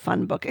call it a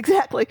fun book.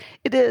 Exactly.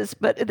 It is,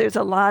 but there's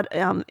a lot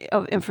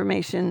of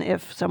information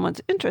if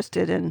someone's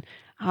interested in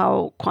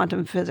how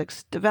quantum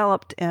physics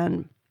developed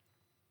and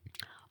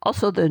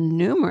also the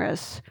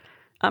numerous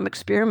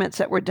experiments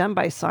that were done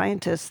by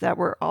scientists that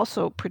were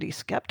also pretty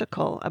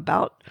skeptical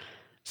about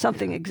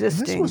something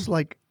existing. And this was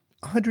like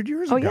 100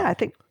 years ago. Oh, yeah, I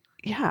think,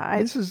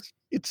 yeah.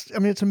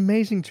 It's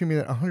amazing to me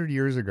that 100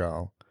 years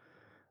ago,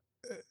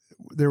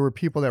 there were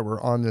people that were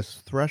on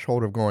this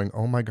threshold of going,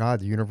 oh my God,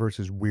 the universe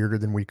is weirder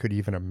than we could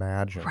even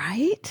imagine.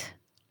 Right?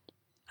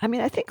 I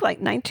mean, I think like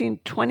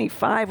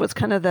 1925 was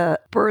kind of the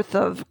birth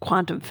of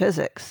quantum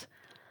physics,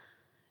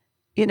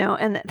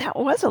 and that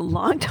was a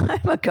long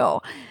time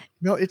ago.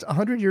 No, it's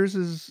 100 years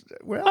is,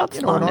 well,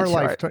 in our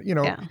lifetime,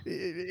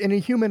 in a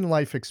human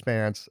life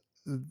expanse,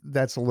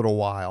 that's a little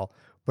while.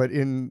 But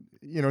in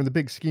in the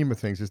big scheme of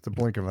things, it's the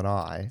blink of an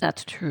eye.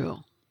 That's true.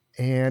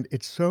 And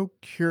it's so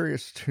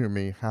curious to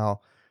me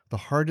how the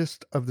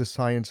hardest of the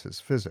sciences,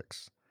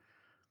 physics,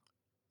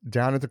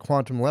 down at the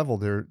quantum level,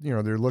 they're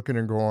looking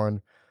and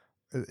going,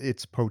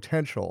 it's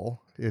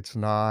potential, it's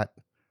not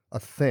a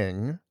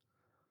thing,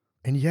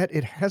 and yet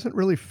it hasn't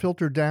really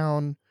filtered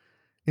down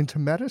into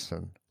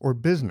medicine or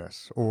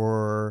business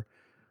or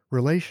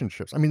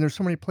relationships. I mean, there's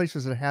so many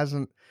places it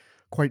hasn't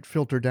quite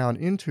filtered down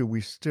into. We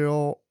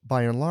still,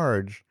 by and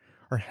large,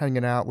 are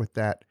hanging out with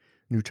that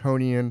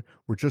Newtonian,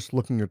 we're just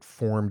looking at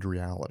formed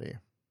reality.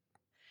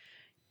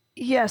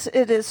 Yes,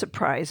 it is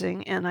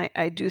surprising. And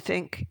I do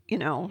think,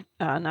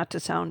 not to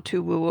sound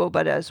too woo-woo,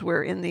 but as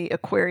we're in the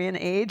Aquarian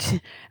age,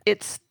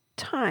 it's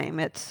time.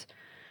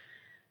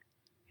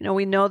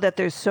 We know that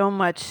there's so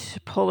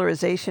much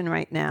polarization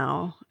right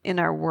now in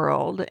our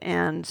world.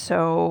 And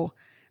so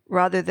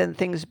rather than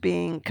things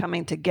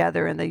coming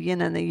together and the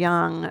yin and the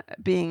yang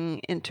being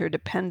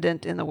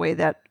interdependent in the way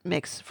that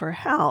makes for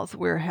health,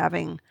 we're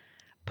having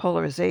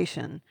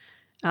polarization.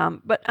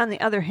 But on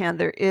the other hand,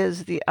 there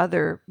is the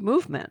other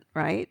movement,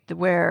 right,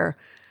 where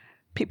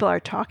people are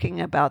talking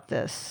about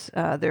this.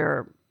 There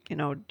are,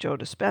 Joe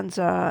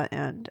Dispenza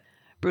and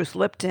Bruce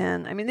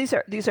Lipton. I mean,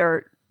 these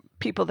are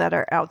people that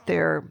are out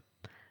there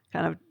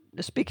kind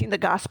of speaking the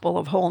gospel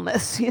of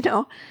wholeness,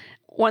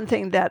 One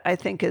thing that I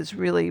think is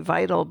really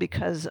vital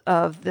because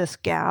of this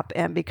gap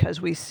and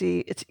because we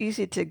see it's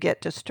easy to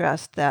get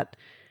distressed that,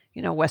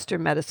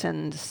 Western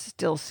medicine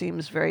still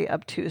seems very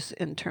obtuse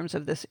in terms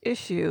of this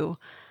issue,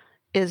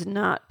 is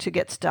not to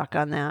get stuck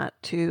on that,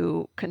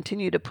 to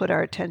continue to put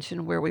our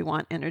attention where we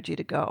want energy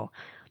to go.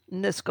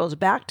 And this goes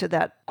back to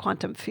that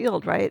quantum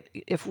field, right?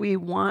 If we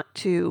want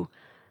to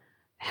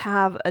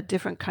have a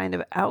different kind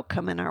of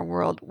outcome in our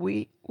world,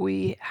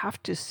 we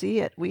have to see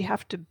it. We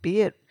have to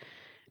be it.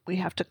 We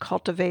have to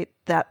cultivate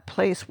that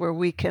place where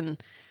we can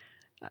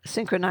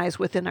synchronize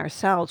within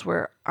ourselves,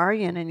 where our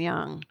yin and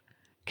yang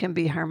can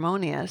be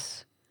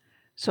harmonious,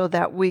 so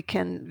that we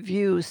can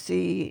view,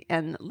 see,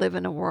 and live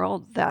in a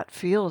world that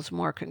feels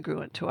more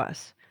congruent to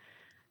us.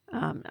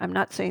 I'm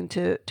not saying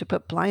to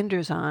put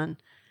blinders on.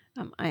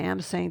 I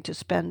am saying to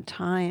spend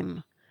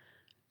time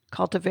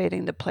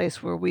cultivating the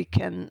place where we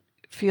can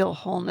feel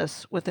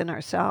wholeness within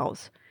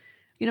ourselves.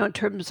 In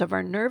terms of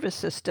our nervous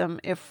system,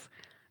 if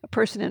a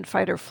person in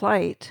fight or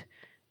flight,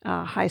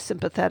 high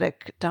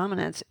sympathetic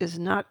dominance is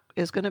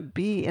going to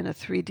be in a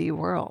 3D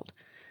world.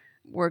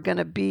 We're going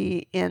to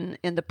be in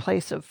the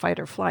place of fight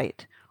or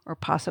flight, or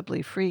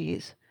possibly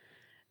freeze.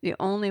 The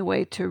only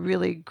way to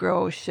really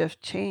grow,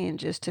 shift,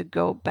 change is to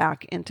go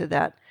back into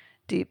that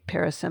deep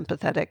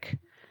parasympathetic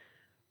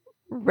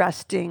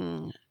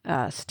resting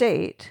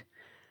state.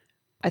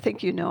 I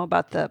think you know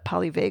about the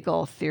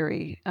polyvagal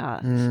theory.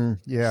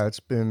 Yeah, it's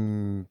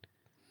been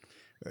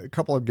a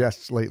couple of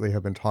guests lately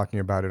have been talking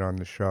about it on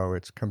the show.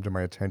 It's come to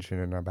my attention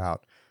in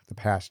about the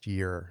past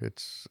year.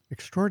 It's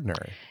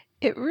extraordinary.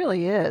 It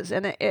really is.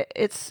 And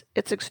it's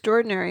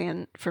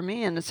extraordinary for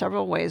me in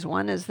several ways.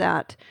 One is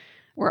that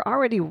we're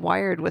already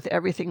wired with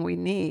everything we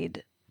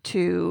need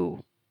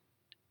to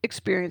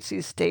experience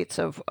these states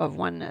of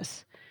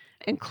oneness,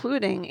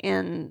 including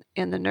in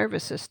the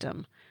nervous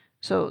system.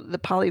 So the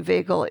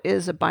polyvagal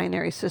is a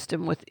binary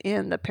system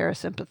within the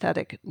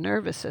parasympathetic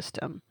nervous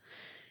system.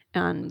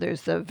 And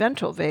there's the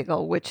ventral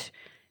vagal, which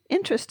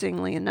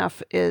interestingly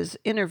enough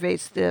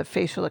innervates the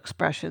facial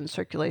expression,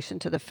 circulation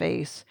to the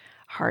face,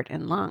 heart,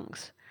 and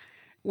lungs.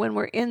 When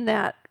we're in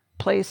that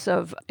place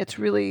of, it's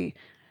really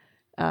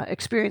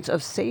experience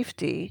of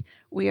safety,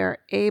 we are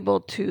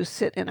able to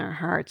sit in our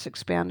hearts,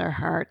 expand our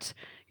hearts.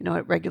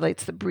 It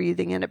regulates the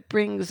breathing and it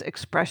brings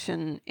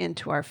expression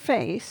into our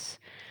face.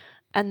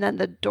 And then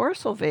the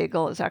dorsal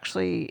vagal is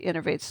actually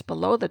innervates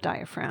below the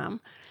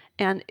diaphragm.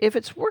 And if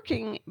it's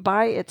working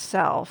by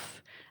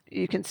itself,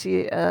 you can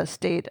see a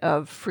state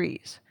of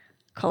freeze,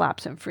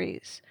 collapse and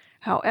freeze.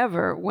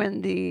 However,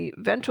 when the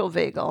ventral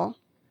vagal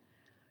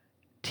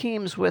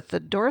teams with the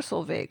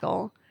dorsal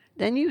vagal,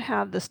 then you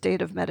have the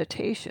state of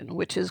meditation,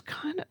 which is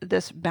kind of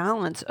this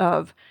balance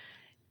of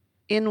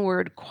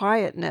inward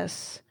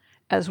quietness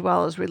as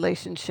well as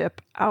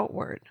relationship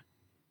outward.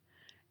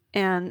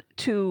 And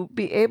to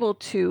be able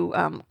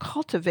to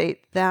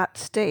cultivate that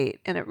state,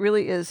 and it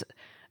really is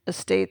a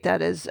state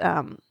that is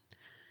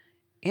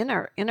in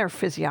our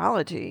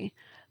physiology,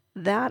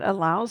 that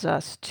allows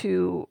us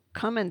to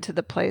come into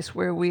the place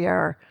where we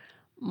are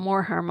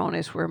more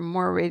harmonious, we're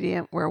more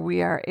radiant, where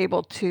we are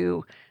able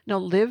to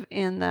live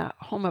in the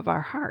home of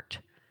our heart.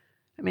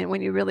 I mean,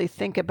 when you really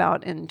think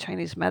about in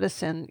Chinese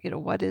medicine,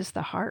 what is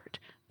the heart?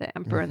 The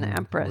emperor and the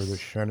empress. Where the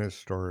Shen is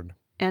stored.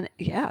 And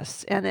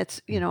yes, and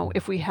it's,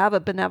 if we have a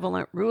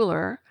benevolent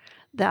ruler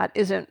that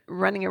isn't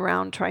running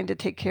around trying to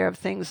take care of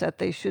things that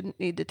they shouldn't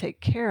need to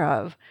take care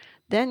of,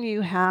 then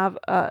you have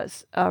a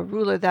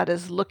ruler that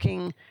is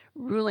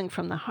ruling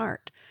from the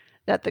heart,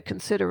 that the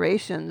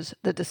considerations,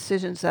 the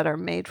decisions that are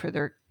made for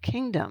their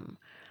kingdom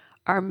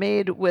are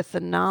made with the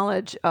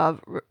knowledge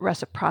of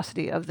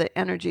reciprocity of the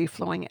energy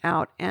flowing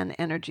out and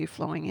energy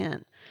flowing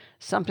in.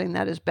 something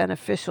that is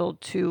beneficial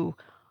to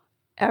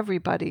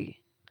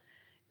everybody.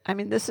 I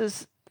mean, this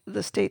is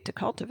the state to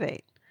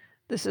cultivate.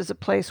 This is a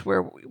place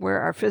where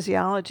our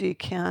physiology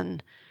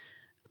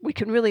we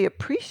can really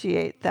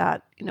appreciate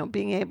that,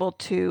 being able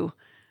to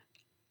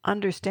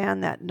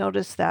understand that,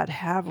 notice that,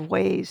 have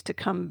ways to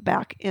come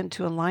back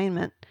into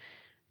alignment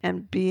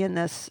and be in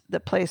the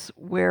place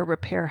where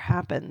repair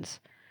happens,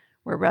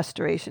 where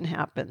restoration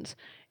happens.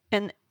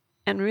 And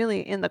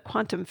really in the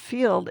quantum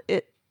field,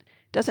 it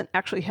doesn't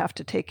actually have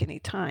to take any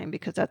time,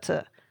 because that's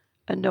a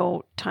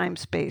no time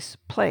space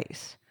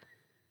place.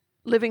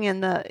 Living in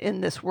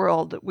this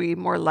world, we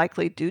more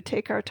likely do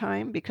take our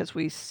time because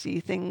we see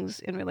things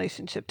in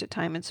relationship to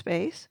time and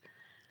space.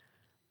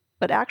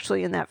 But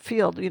actually in that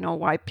field,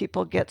 why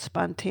people get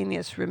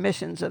spontaneous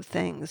remissions of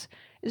things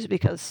is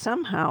because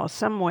somehow,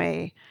 some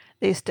way,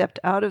 they stepped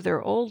out of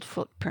their old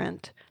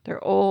footprint,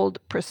 their old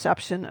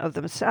perception of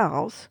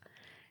themselves.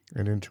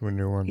 And into a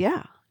new one.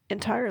 Yeah,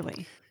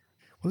 entirely.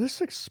 Well,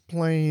 this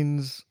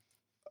explains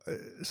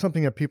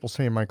something that people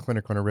say in my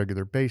clinic on a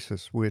regular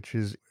basis, which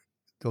is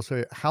they'll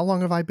say, how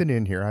long have I been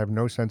in here? I have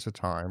no sense of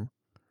time.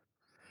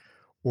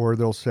 Or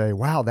they'll say,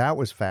 wow, that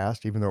was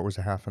fast, even though it was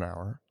a half an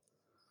hour.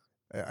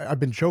 I've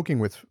been joking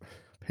with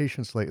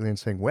patients lately and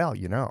saying, well,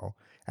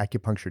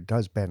 acupuncture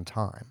does bend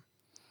time.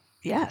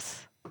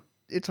 Yes.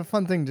 It's a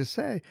fun thing to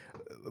say.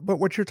 But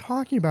what you're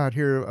talking about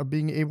here, of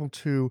being able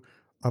to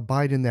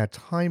abide in that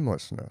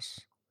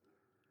timelessness,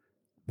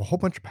 a whole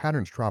bunch of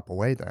patterns drop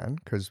away then,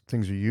 because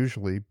things are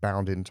usually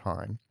bound in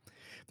time.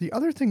 The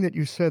other thing that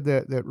you said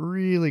that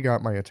really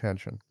got my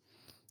attention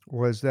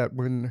was that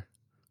when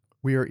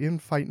we are in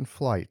fight and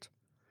flight,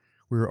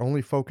 we are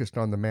only focused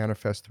on the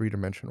manifest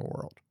three-dimensional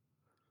world.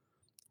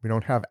 We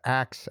don't have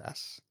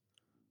access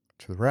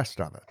to the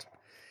rest of it.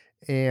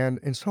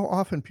 And so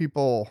often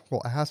people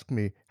will ask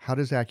me, how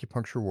does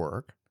acupuncture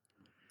work?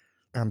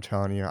 I'm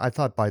telling you, I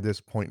thought by this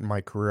point in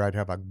my career I'd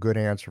have a good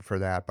answer for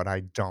that, but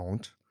I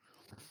don't.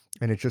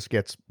 And it just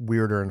gets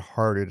weirder and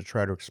harder to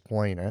try to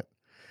explain it.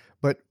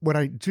 But what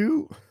I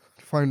do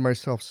find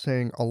myself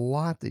saying a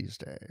lot these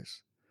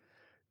days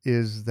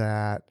is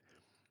that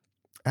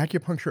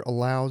acupuncture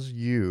allows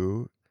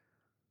you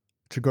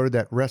to go to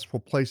that restful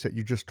place that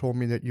you just told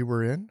me that you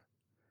were in,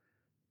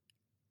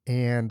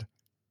 and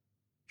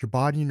your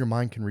body and your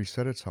mind can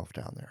reset itself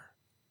down there.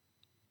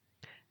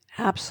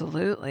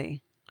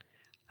 Absolutely.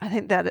 I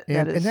think that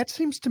And is...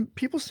 that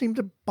people seem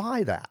to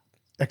buy that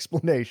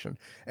explanation.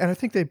 And I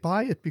think they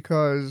buy it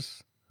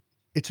because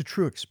it's a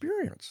true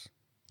experience.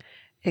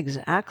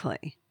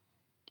 Exactly.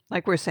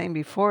 Like we're saying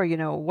before,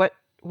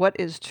 what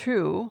is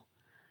true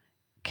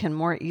can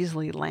more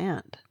easily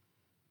land.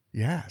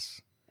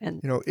 Yes. And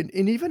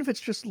and even if it's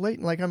just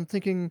latent, like I'm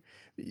thinking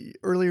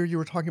earlier, you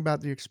were talking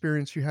about the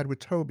experience you had with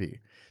Toby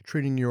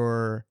treating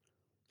your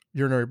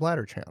urinary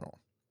bladder channel,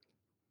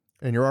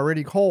 and you're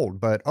already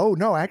cold, but oh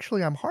no,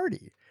 actually I'm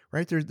hardy,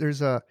 right?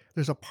 There's a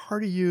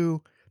part of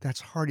you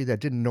that's hardy that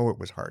didn't know it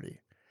was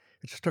hardy.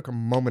 It just took a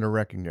moment of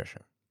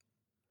recognition,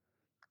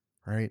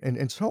 right?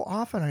 And so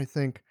often I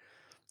think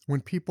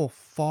when people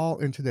fall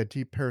into that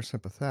deep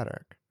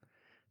parasympathetic,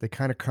 they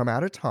kind of come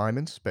out of time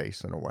and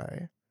space in a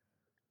way.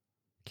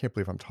 Can't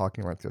believe I'm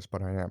talking like this,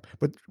 but I am.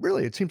 But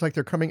really, it seems like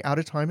they're coming out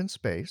of time and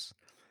space.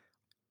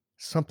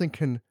 Something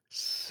can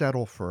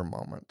settle for a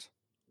moment.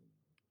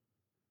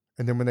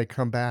 And then when they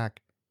come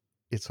back,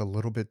 it's a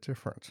little bit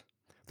different.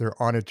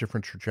 They're on a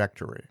different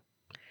trajectory.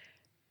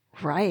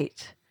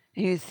 Right.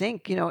 And you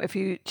think, if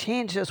you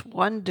change just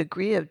 1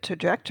 degree of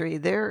trajectory,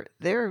 they're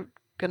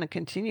going to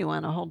continue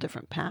on a whole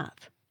different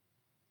path.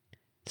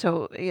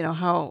 So,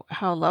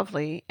 how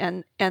lovely.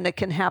 And it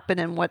can happen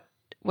in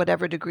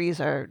whatever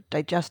degrees are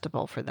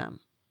digestible for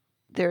them.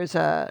 There's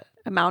a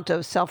amount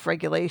of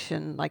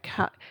self-regulation, like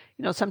how,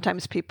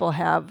 sometimes people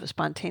have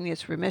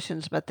spontaneous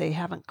remissions, but they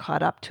haven't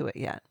caught up to it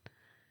yet.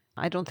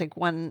 I don't think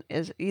one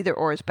is either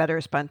or is better,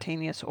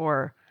 spontaneous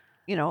or,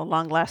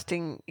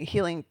 long-lasting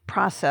healing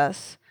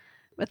process.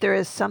 But there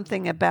is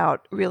something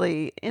about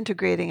really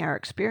integrating our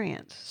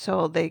experience.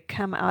 So they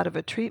come out of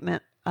a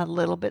treatment a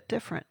little bit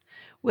different,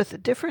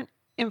 with different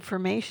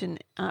information,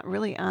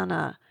 really on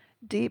a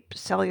deep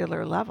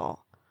cellular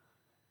level.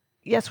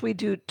 Yes, we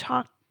do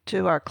talk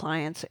to our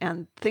clients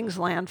and things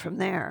land from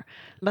there,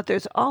 but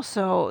there's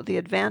also the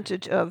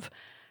advantage of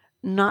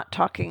not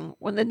talking.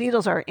 When the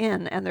needles are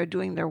in and they're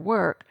doing their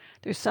work,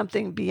 there's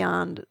something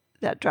beyond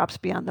that, drops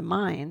beyond the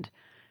mind,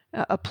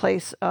 a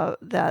place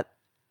that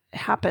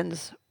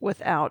happens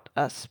without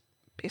us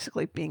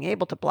basically being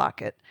able to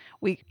block it.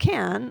 We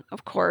can,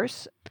 of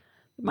course.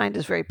 The mind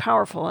is very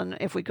powerful, and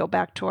if we go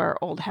back to our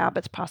old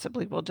habits,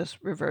 possibly we'll just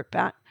revert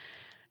back.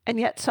 And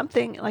yet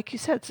something, like you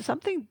said,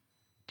 something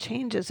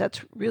changes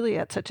that's really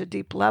at such a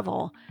deep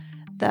level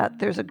that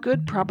there's a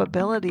good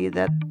probability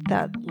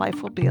that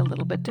life will be a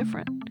little bit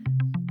different.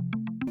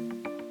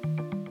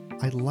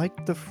 I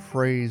like the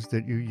phrase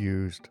that you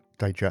used,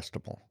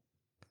 digestible.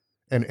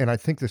 And I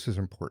think this is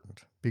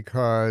important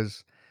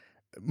because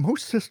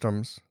most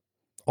systems,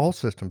 all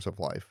systems of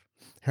life,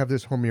 have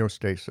this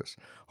homeostasis.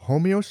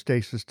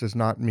 Homeostasis does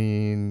not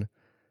mean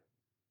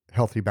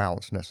healthy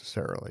balance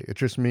necessarily. It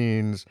just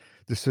means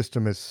the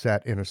system is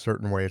set in a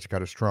certain way. It's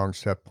got a strong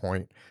set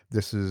point.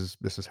 This is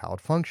how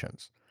it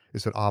functions.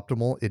 Is it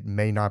optimal? It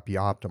may not be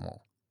optimal.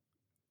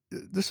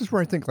 This is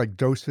where I think like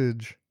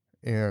dosage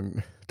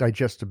and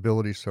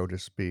digestibility, so to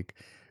speak,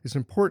 is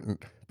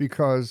important,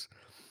 because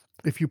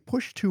if you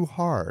push too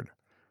hard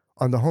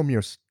on the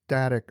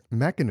homeostatic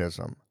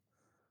mechanism,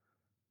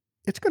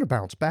 it's going to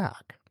bounce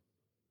back,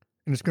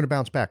 and it's going to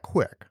bounce back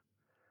quick.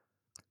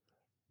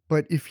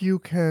 But if you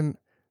can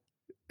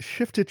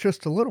shift it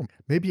just a little,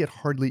 maybe it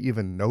hardly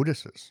even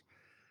notices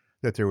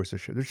that there was a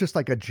shift. There's just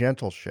like a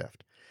gentle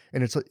shift.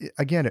 And it's,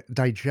 again,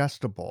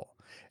 digestible,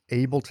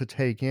 able to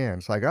take in.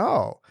 It's like,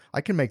 oh,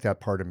 I can make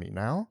that part of me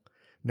now.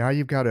 Now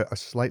you've got a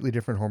slightly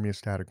different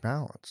homeostatic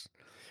balance.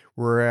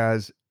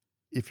 Whereas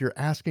if you're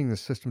asking the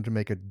system to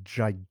make a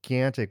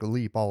gigantic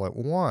leap all at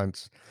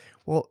once,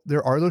 well,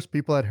 there are those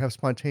people that have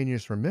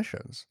spontaneous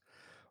remissions.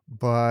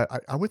 But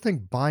I would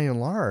think by and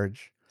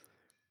large,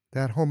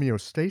 that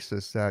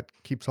homeostasis that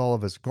keeps all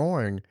of us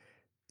going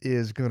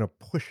is going to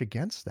push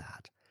against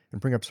that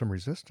and bring up some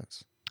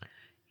resistance.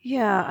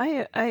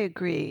 Yeah, I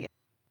agree.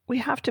 We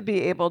have to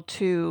be able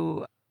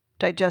to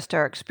digest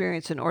our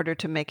experience in order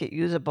to make it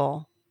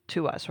usable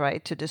to us,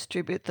 right? To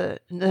distribute the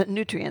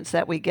nutrients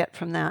that we get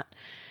from that.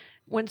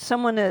 When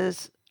someone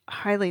is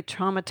highly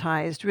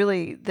traumatized,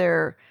 really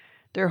their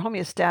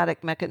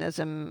homeostatic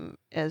mechanism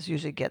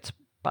usually gets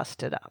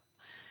busted up.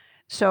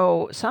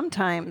 So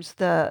sometimes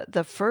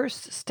the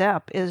first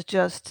step is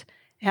just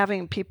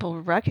having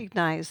people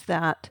recognize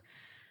that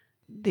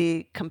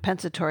the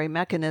compensatory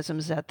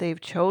mechanisms that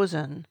they've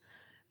chosen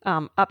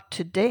up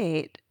to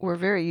date were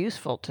very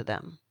useful to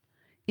them,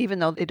 even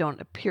though they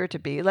don't appear to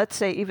be. Let's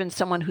say even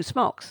someone who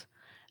smokes,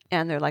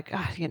 and they're like,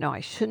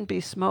 I shouldn't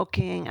be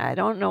smoking. I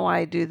don't know why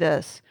I do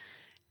this.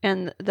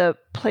 And the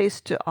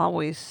place to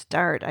always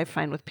start, I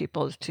find, with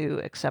people is to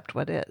accept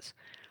what is.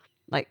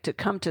 Like to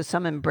come to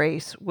some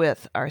embrace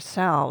with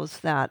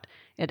ourselves that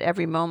at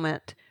every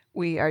moment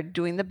we are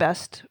doing the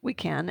best we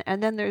can.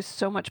 And then there's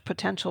so much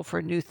potential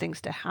for new things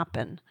to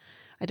happen.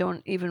 I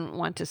don't even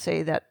want to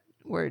say that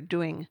we're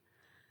doing,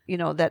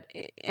 that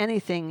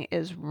anything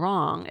is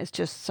wrong. It's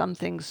just some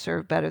things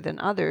serve better than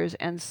others.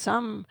 And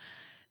some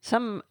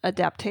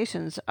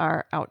adaptations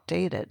are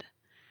outdated.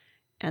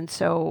 And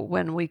so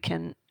when we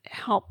can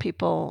help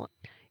people,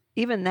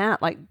 even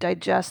that, like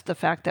digest the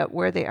fact that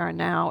where they are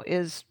now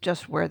is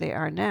just where they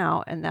are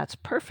now, and that's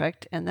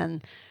perfect. And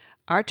then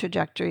our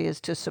trajectory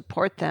is to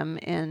support them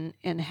in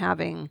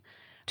having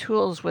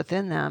tools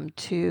within them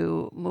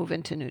to move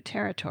into new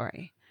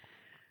territory.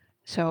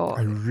 So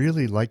I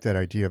really like that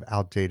idea of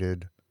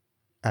outdated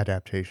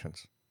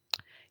adaptations.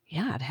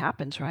 Yeah, it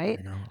happens, right?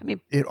 I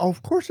mean,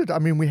 of course it. I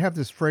mean, we have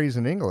this phrase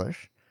in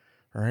English,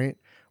 right?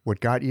 What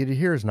got you to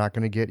here is not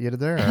going to get you to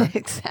there.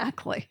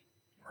 Exactly.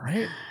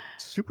 Right?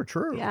 Super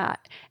true. Yeah.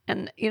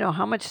 And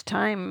how much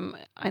time,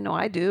 I know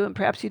I do, and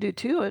perhaps you do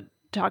too,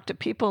 talk to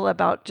people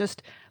about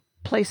just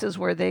places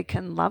where they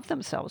can love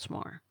themselves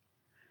more.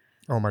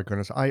 Oh my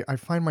goodness. I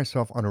find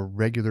myself on a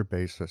regular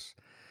basis.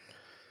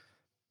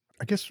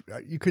 I guess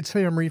you could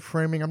say I'm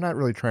reframing. I'm not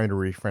really trying to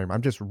reframe.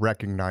 I'm just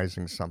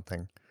recognizing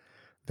something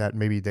that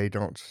maybe they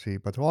don't see.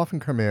 But they'll often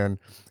come in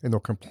and they'll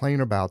complain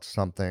about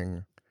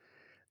something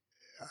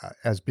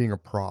as being a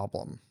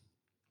problem.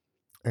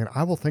 And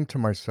I will think to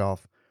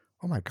myself,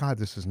 oh my God,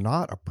 this is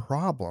not a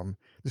problem.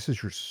 This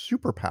is your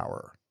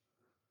superpower.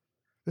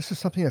 This is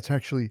something that's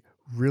actually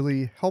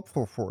really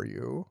helpful for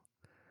you.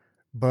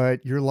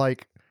 But you're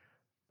like,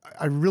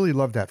 I really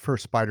love that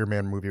first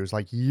Spider-Man movie. It was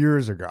like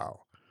years ago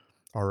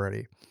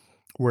already,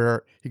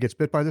 where he gets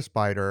bit by the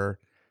spider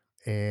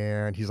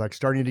and he's like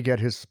starting to get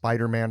his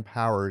Spider-Man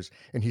powers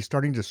and he's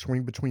starting to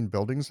swing between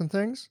buildings and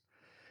things,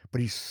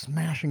 but he's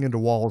smashing into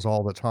walls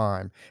all the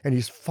time and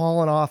he's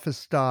falling off his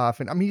stuff.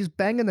 And I mean, he's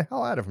banging the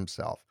hell out of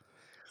himself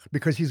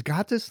because he's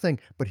got this thing,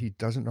 but he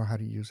doesn't know how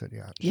to use it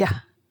yet. Yeah,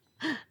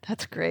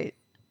 that's great.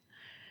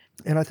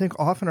 And I think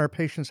often our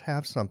patients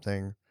have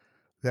something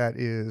that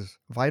is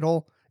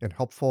vital and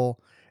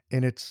helpful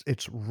and it's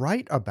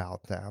right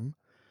about them,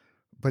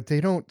 but they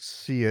don't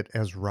see it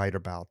as right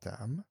about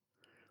them,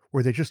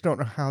 or they just don't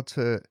know how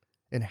to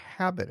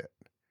inhabit it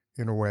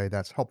in a way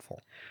that's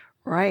helpful.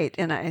 Right.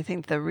 And I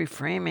think the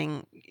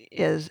reframing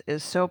is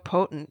so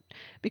potent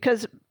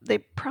because they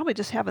probably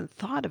just haven't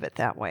thought of it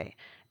that way.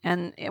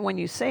 And when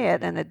you say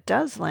it and it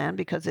does land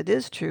because it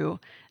is true,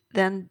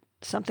 then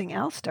something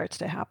else starts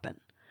to happen.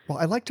 Well,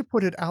 I like to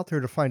put it out there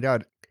to find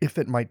out if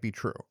it might be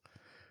true,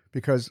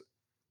 because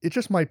it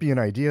just might be an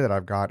idea that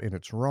I've got and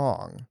it's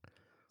wrong.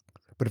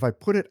 But if I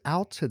put it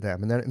out to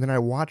them and then I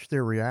watch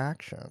their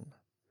reaction,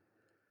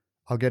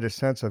 I'll get a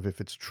sense of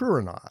if it's true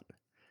or not.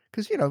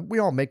 Because, we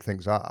all make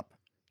things up,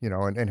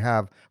 and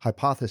have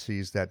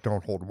hypotheses that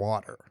don't hold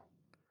water.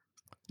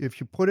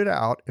 If you put it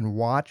out and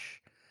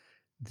watch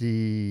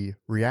the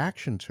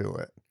reaction to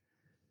it,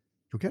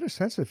 you'll get a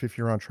sense of if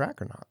you're on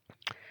track or not.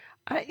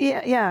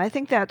 Yeah, I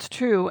think that's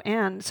true.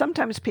 And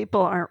sometimes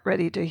people aren't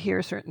ready to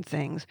hear certain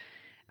things.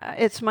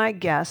 It's my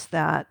guess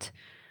that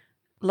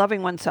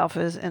loving oneself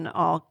is an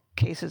all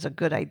cases a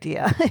good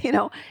idea,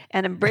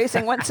 and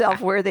embracing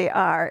oneself where they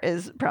are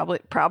is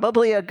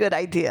probably a good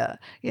idea.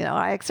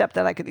 I accept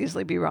that I could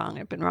easily be wrong.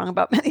 I've been wrong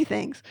about many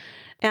things.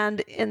 And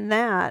in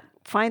that,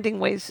 finding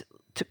ways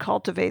to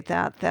cultivate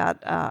that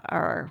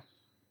are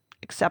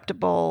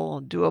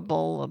acceptable,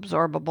 doable,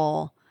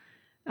 absorbable.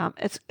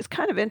 It's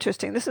kind of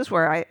interesting. This is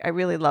where I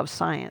really love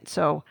science.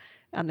 So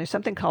there's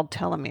something called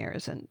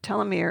telomeres, and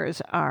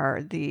telomeres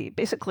are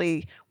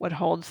basically what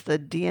holds the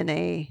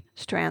DNA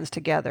strands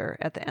together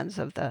at the ends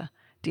of the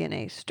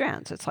DNA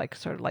strands. It's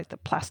sort of like the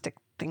plastic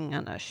thing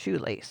on a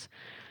shoelace.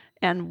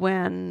 And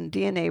when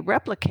DNA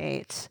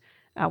replicates,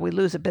 we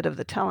lose a bit of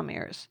the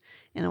telomeres.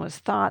 And it was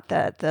thought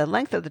that the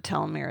length of the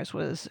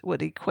telomeres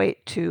would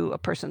equate to a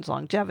person's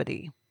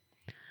longevity.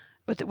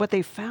 But what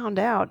they found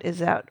out is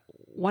that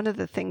one of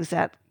the things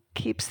that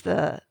keeps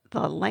the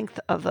length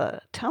of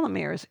the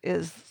telomeres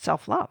is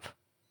self-love.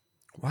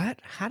 What?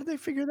 How did they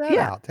figure that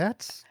out?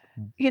 That's...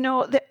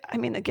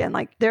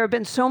 again, there have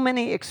been so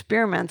many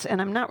experiments,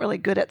 and I'm not really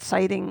good at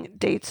citing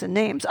dates and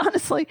names,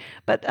 honestly.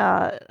 But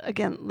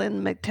again,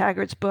 Lynn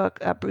McTaggart's book,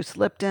 Bruce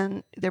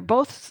Lipton, they're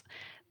both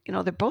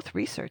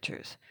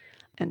researchers,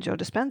 and Joe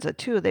Dispenza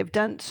too. They've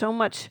done so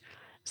much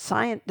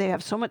science. They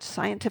have so much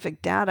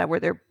scientific data where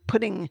they're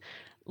putting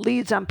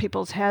leads on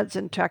people's heads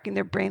and tracking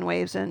their brain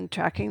waves and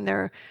tracking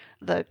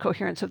the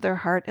coherence of their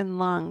heart and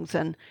lungs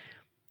and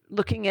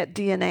looking at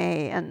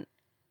DNA. And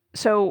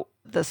so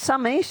the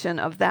summation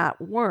of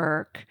that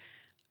work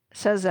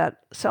says that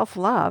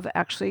self-love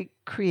actually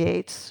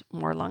creates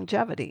more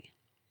longevity,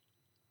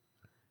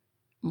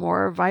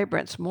 more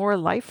vibrance, more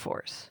life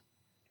force.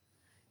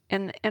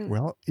 And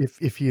well,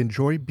 if you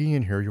enjoy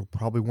being here, you'll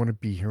probably want to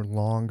be here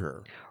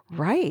longer.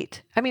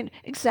 Right.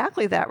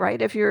 Exactly that, right?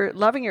 If you're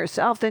loving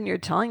yourself, then you're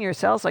telling your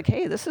cells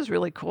hey, this is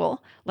really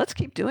cool. Let's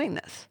keep doing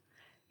this.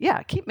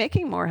 Yeah, keep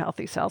making more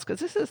healthy cells because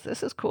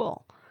this is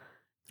cool.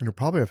 And you'll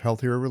probably have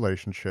healthier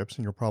relationships,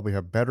 and you'll probably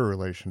have better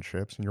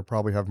relationships, and you'll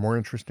probably have more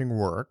interesting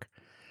work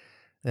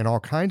and all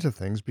kinds of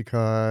things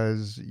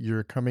because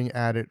you're coming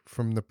at it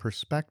from the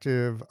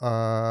perspective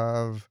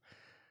of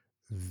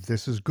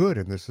this is good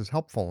and this is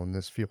helpful and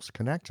this feels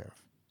connective.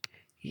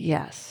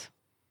 Yes.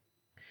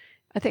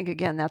 I think,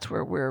 again, that's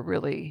where we're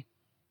really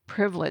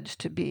privileged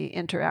to be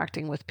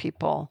interacting with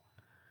people.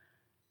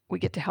 We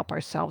get to help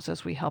ourselves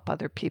as we help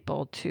other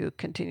people to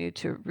continue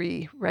to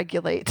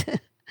re-regulate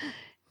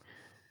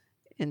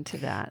into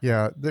that.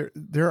 Yeah,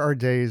 there are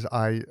days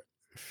I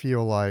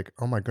feel like,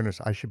 oh my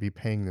goodness, I should be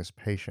paying this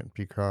patient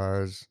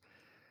because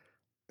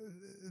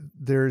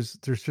there's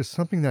just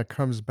something that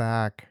comes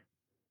back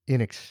in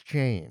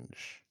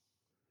exchange.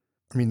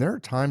 There are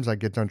times I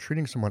get done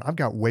treating someone, I've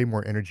got way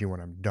more energy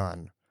when I'm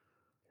done.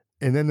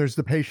 And then there's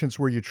the patients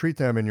where you treat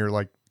them and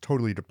you're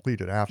totally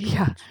depleted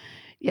afterwards.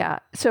 Yeah.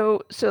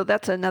 So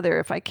that's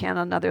another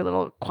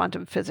little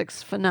quantum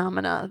physics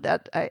phenomena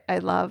that I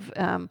love,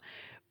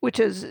 which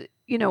is,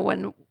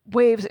 when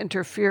waves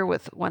interfere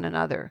with one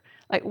another,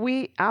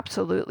 we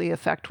absolutely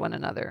affect one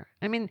another.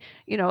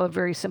 A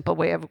very simple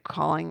way of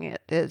calling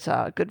it is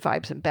good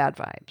vibes and bad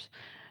vibes.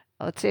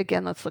 Let's say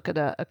again, let's look at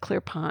a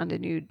clear pond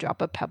and you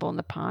drop a pebble in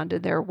the pond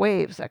and there are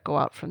waves that go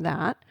out from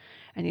that.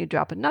 And you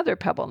drop another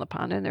pebble in the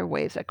pond and there are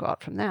waves that go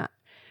out from that.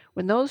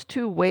 When those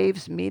two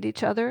waves meet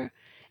each other,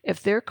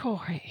 if they're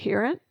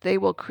coherent, they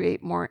will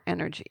create more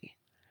energy.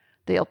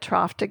 They'll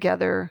trough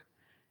together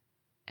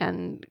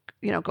and,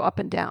 go up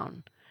and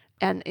down.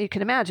 And you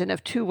can imagine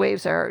if two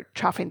waves are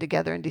troughing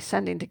together and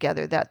descending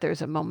together, that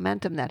there's a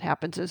momentum that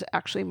happens. There's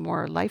actually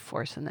more life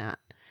force in that.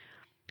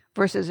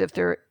 Versus if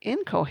they're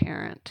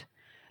incoherent,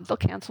 they'll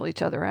cancel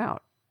each other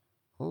out.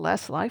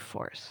 Less life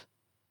force.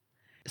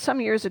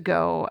 Some years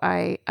ago,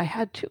 I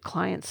had two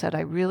clients that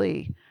I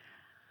really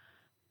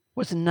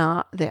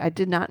I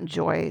did not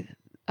enjoy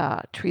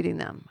treating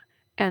them.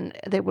 And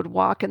they would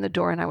walk in the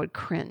door and I would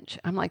cringe.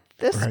 I'm like,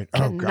 this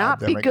cannot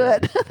be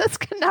good. This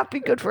cannot be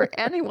good for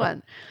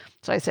anyone.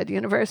 So I said,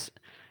 universe,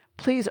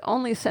 please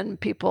only send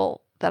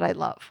people that I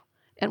love.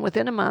 And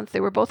within a month,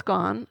 they were both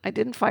gone. I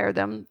didn't fire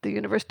them. The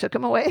universe took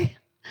them away.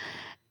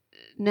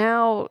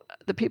 Now,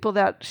 the people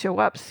that show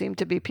up seem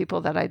to be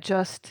people that I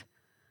just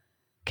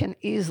can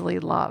easily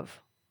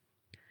love.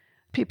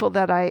 People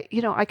that I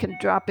can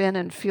drop in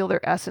and feel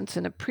their essence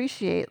and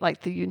appreciate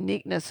the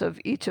uniqueness of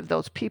each of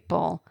those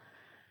people.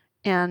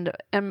 And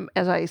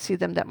as I see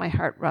them, that my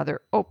heart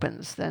rather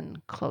opens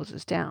than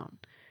closes down.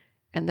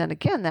 And then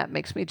again, that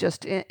makes me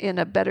just in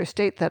a better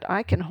state that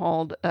I can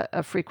hold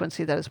a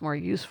frequency that is more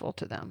useful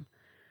to them.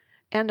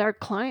 And our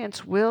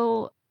clients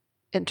will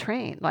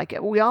entrain,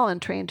 we all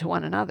entrain to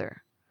one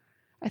another.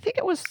 I think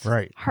it was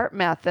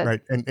HeartMath that...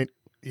 Right, and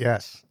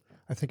yes,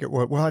 I think it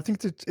was. Well, I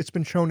think it's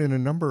been shown in a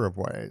number of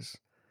ways.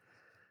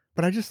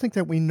 But I just think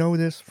that we know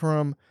this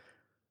from,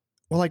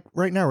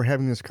 right now we're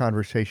having this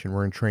conversation,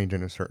 we're entrained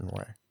in a certain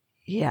way.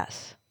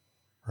 Yes.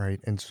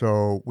 Right. And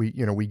so we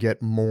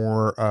get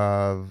more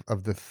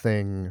of the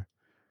thing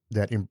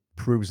that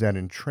improves that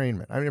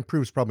entrainment.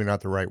 Improves probably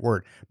not the right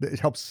word, but it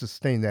helps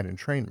sustain that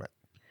entrainment.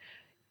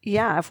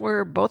 Yeah. If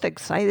we're both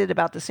excited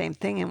about the same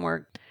thing and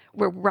we're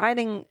we're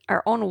riding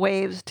our own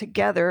waves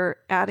together,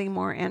 adding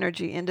more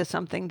energy into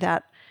something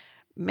that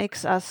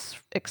makes us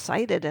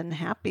excited and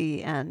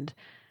happy. And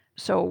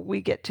so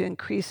we get to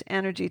increase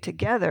energy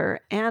together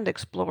and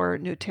explore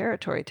new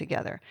territory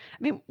together. I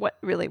mean,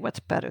 what's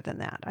better than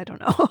that? I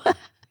don't know.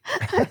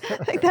 I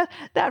think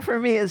that for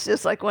me is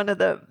just like one of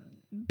the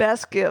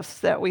best gifts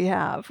that we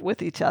have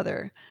with each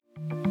other.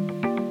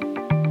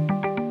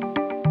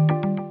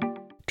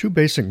 Two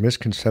basic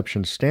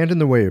misconceptions stand in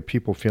the way of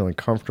people feeling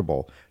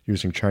comfortable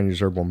using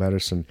Chinese herbal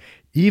medicine,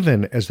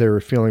 even as they are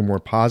feeling more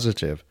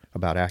positive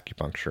about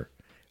acupuncture.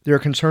 They are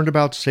concerned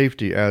about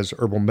safety as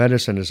herbal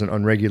medicine is an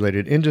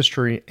unregulated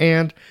industry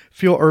and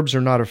feel herbs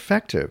are not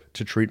effective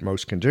to treat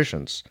most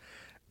conditions.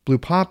 Blue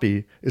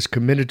Poppy is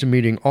committed to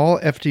meeting all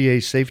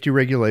FDA safety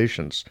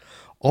regulations.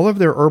 All of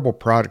their herbal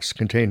products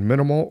contain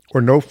minimal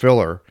or no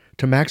filler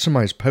to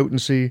maximize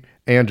potency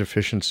and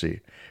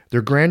efficiency.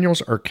 Their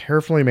granules are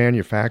carefully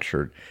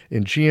manufactured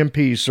in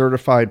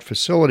GMP-certified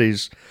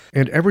facilities,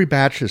 and every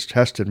batch is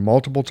tested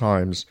multiple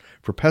times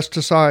for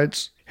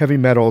pesticides, heavy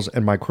metals,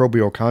 and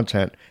microbial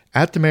content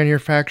at the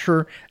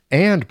manufacturer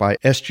and by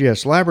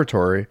SGS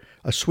Laboratory,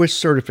 a Swiss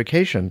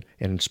certification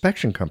and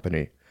inspection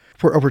company.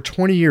 For over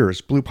 20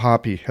 years, Blue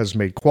Poppy has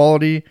made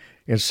quality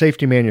and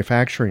safety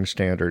manufacturing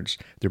standards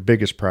their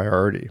biggest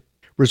priority,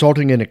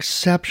 resulting in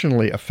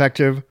exceptionally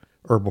effective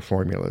herbal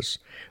formulas.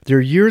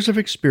 Their years of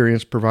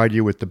experience provide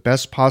you with the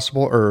best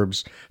possible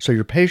herbs so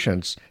your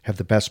patients have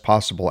the best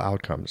possible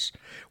outcomes.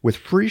 With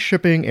free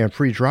shipping and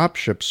free drop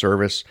ship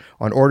service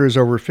on orders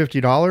over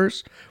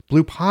 $50,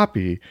 Blue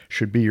Poppy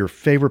should be your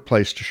favorite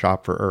place to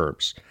shop for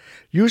herbs.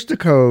 Use the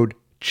code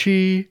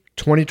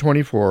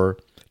CHI2024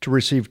 to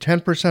receive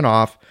 10%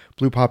 off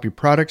Blue Poppy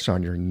products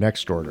on your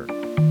next order.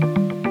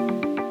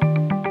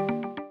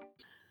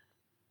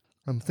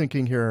 I'm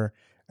thinking here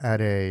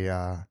at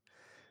a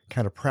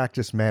kind of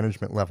practice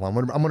management level. I'm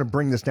going to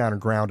bring this down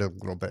and ground it a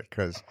little bit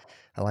because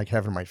I like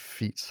having my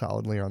feet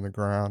solidly on the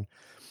ground.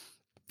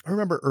 I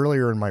remember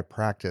earlier in my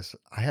practice,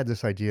 I had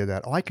this idea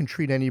that, I can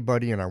treat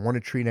anybody and I want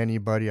to treat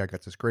anybody. I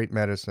got this great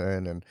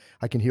medicine and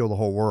I can heal the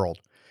whole world.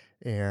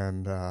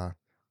 And I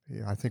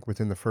think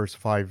within the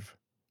first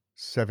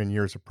 5-7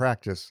 years of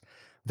practice,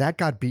 that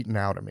got beaten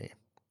out of me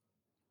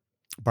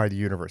by the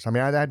universe. I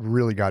mean, that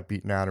really got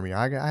beaten out of me.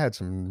 I had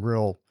some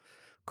real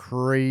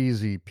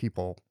crazy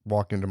people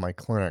walk into my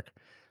clinic,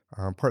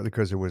 partly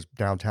because it was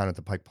downtown at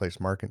the Pike Place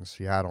Market in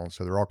Seattle. And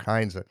so there are all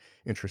kinds of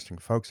interesting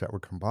folks that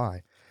would come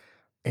by.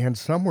 And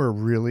some were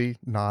really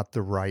not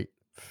the right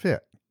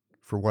fit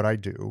for what I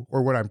do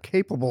or what I'm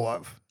capable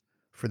of,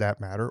 for that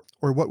matter,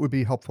 or what would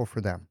be helpful for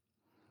them.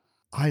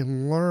 I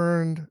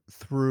learned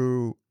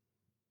through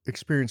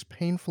experience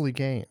painfully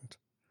gained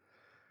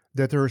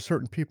that there are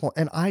certain people,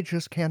 and I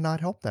just cannot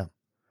help them.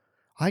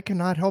 I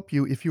cannot help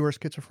you if you are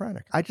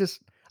schizophrenic. I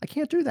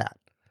can't do that.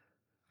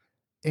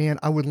 And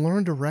I would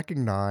learn to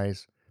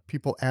recognize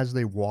people as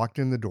they walked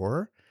in the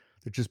door.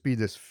 There'd just be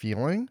this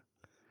feeling.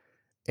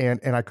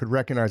 And I could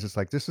recognize it's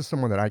like, this is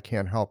someone that I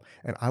can't help.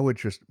 And I would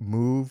just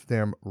move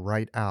them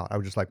right out. I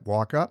would just like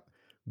walk up,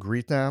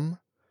 greet them,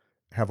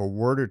 have a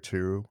word or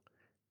two,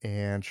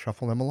 and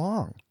shuffle them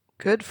along.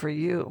 Good for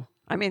you.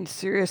 I mean,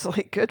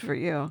 seriously, good for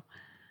you.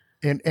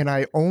 And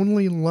I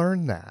only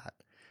learned that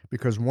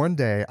because one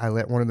day I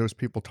let one of those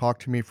people talk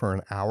to me for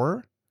an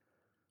hour.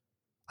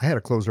 I had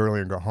to close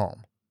early and go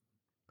home.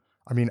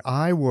 I mean,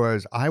 I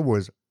was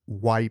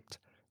wiped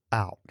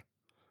out.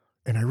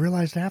 And I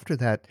realized after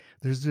that,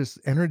 there's this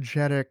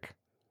energetic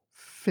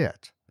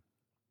fit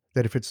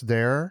that if it's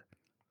there,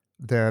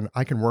 then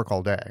I can work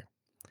all day.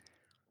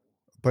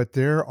 But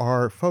there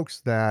are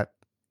folks that,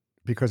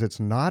 because it's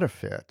not a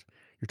fit,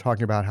 you're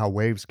talking about how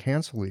waves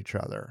cancel each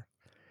other.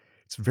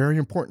 It's very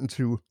important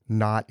to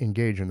not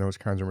engage in those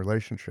kinds of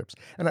relationships.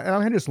 And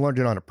I just learned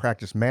it on a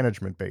practice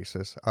management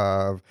basis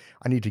of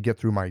I need to get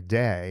through my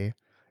day,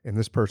 and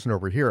this person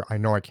over here, I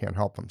know I can't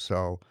help them,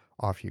 so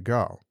off you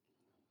go.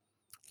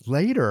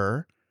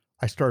 Later,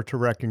 I start to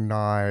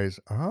recognize,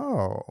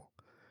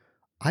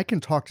 I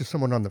can talk to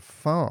someone on the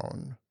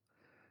phone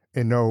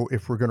and know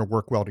if we're going to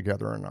work well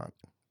together or not.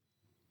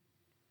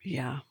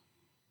 Yeah.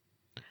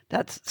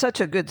 That's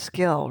such a good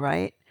skill,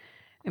 right?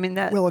 I mean,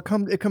 Well,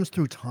 it comes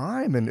through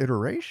time and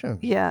iteration.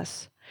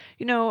 Yes.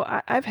 You know,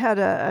 I've had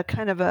a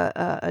kind of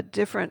a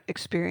different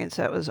experience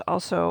that was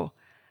also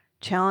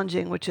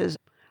challenging, which is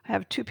I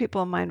have two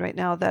people in mind right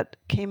now that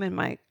came in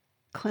my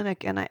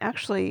clinic, and I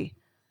actually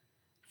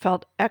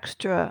felt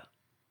extra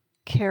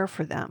care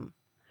for them,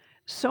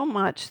 so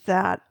much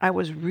that I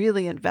was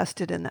really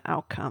invested in the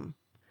outcome.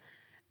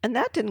 And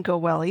that didn't go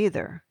well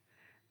either.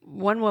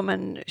 One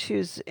woman, she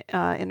was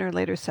in her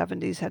later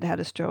 70s, had had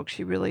a stroke.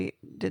 She really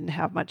didn't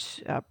have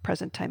much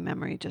present time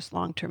memory, just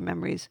long-term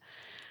memories.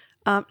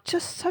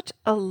 Just such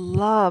a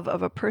love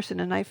of a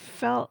person. And I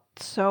felt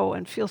so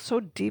and feel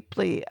so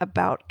deeply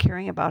about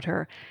caring about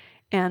her.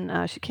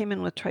 And she came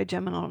in with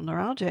trigeminal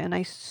neuralgia, and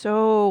I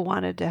so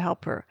wanted to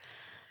help her.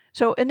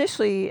 So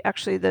initially,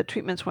 actually, the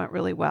treatments went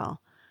really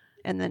well.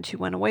 And then she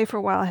went away for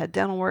a while, had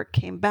dental work,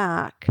 came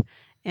back.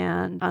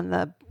 And on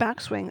the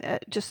backswing,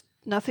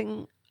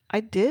 nothing I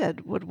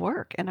did would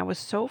work. And I was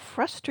so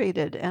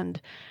frustrated.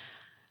 And,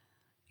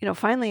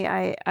 finally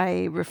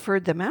I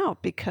referred them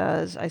out,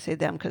 because I say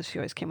them because she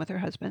always came with her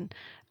husband.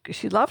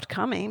 She loved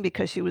coming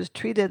because she was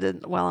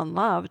treated well and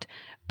loved,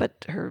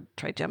 but her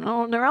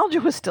trigeminal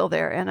neuralgia was still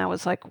there. And I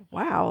was like,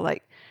 wow,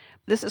 like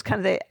this is kind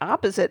of the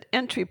opposite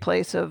entry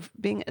place of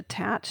being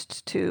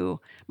attached to.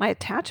 My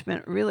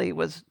attachment really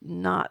was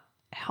not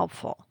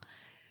helpful.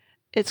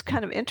 It's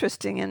kind of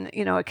interesting, and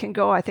it can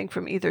go, I think,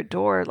 from either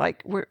door.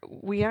 Like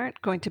we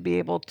aren't going to be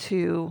able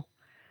to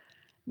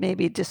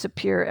maybe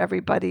disappear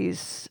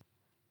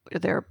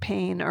their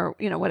pain, or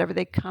whatever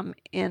they come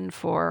in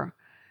for.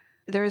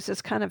 There is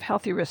this kind of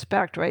healthy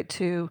respect, right,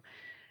 to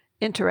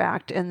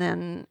interact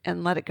and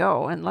let it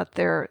go and let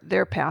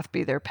their path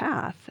be their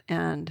path.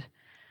 And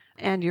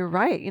you're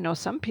right,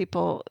 some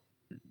people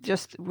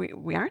just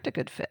we aren't a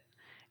good fit.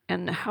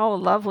 And how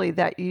lovely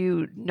that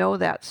you know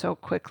that so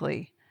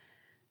quickly.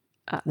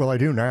 Well, I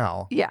do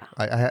now. Yeah.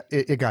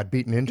 It got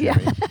beaten into Yeah.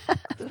 me.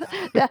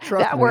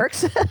 that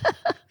works.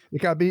 It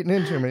got beaten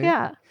into me.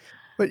 Yeah.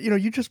 But,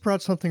 you just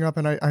brought something up,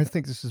 and I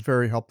think this is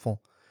very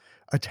helpful.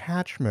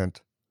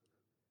 Attachment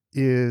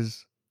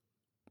is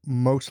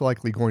most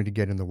likely going to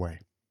get in the way.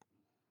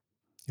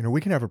 We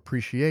can have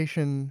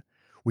appreciation,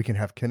 we can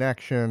have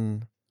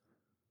connection,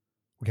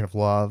 we can have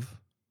love.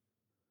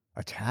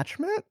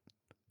 Attachment,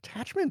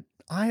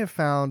 I have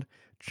found,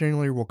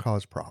 generally will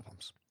cause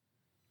problems.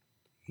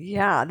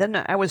 Yeah,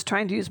 then I was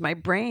trying to use my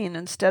brain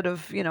instead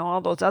of,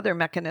 all those other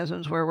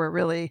mechanisms where we're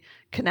really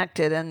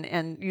connected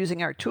and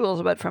using our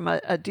tools, but from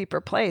a deeper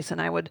place.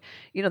 And I would,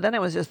 then I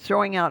was just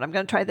throwing out, I'm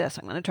going to try this,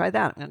 I'm going to try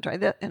that, I'm going to try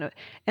that.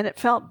 And it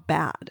felt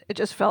bad. It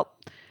just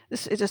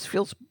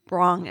feels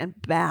wrong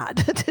and bad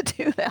to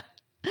do that,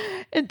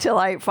 until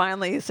I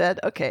finally said,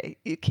 okay,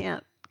 you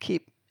can't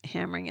keep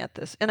hammering at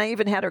this. And I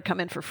even had her come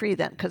in for free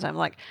then, because I'm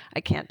like,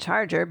 I can't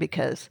charge her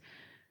because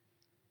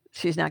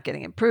she's not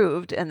getting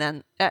improved. And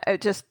then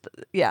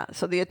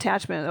so the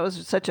attachment, that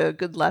was such a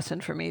good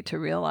lesson for me to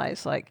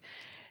realize, like,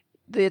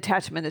 the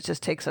attachment, it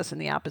just takes us in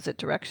the opposite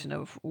direction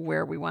of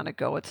where we want to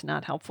go. It's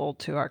not helpful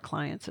to our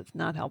clients. It's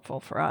not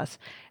helpful for us.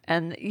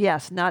 And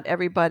yes, not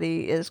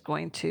everybody is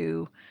going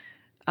to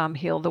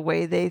heal the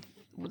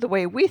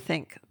way we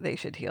think they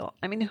should heal.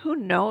 I mean, who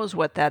knows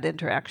what that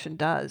interaction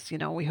does?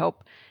 We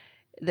hope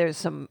there's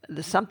some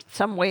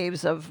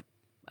waves of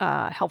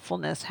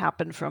helpfulness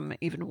happen from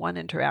even one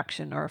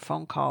interaction or a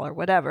phone call or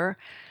whatever.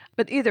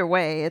 But either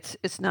way,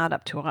 it's not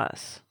up to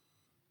us.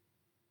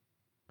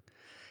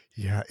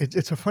 Yeah,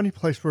 it's a funny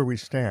place where we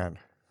stand,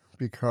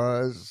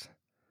 because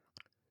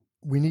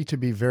we need to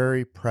be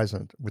very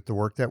present with the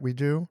work that we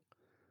do,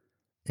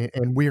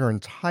 and we are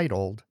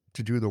entitled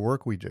to do the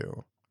work we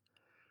do.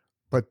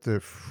 But the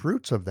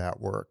fruits of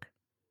that work,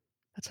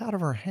 that's out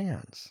of our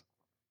hands.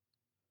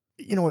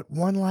 At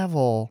one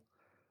level,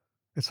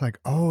 it's like,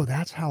 oh,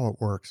 that's how it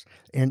works.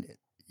 And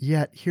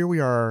yet here we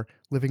are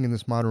living in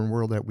this modern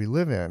world that we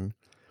live in.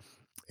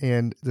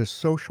 And the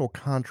social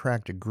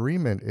contract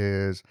agreement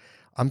is,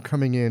 I'm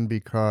coming in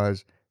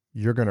because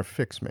you're going to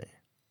fix me.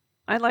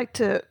 I like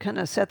to kind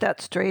of set that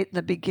straight in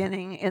the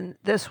beginning in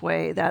this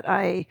way, that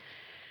I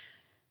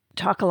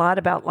talk a lot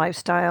about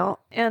lifestyle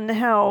and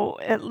how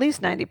at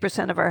least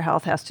 90% of our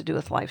health has to do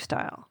with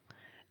lifestyle.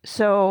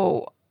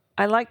 So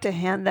I like to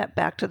hand that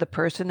back to the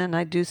person, and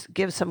I do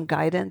give some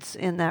guidance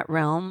in that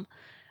realm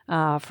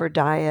for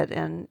diet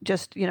and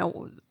just,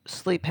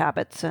 sleep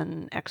habits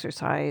and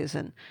exercise.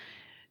 And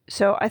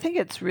so I think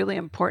it's really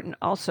important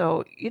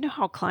also,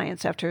 how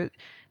clients, after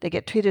they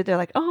get treated, they're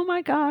like, oh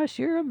my gosh,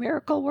 you're a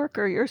miracle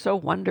worker, you're so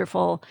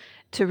wonderful,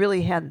 to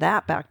really hand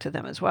that back to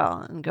them as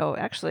well and go,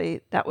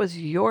 actually, that was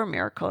your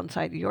miracle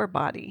inside your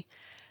body.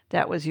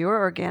 That was your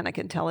organic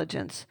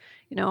intelligence.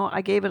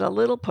 I gave it a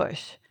little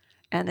push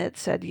and it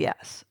said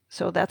yes.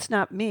 So that's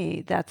not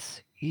me,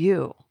 that's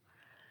you.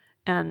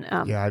 And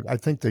yeah, I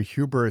think the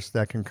hubris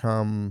that can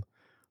come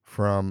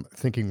from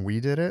thinking we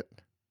did it,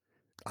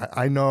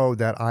 I know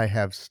that I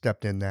have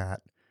stepped in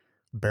that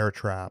bear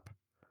trap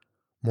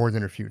more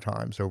than a few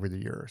times over the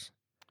years.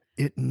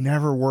 It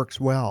never works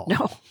well.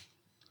 no.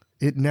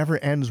 It never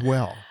ends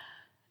well.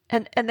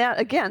 And that,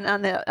 again,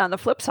 on the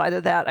flip side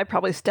of that, I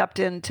probably stepped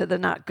into the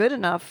not good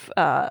enough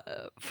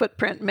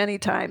footprint many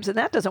times, and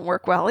that doesn't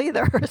work well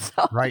either.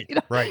 So, right.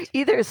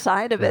 Either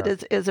side of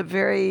it is a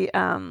very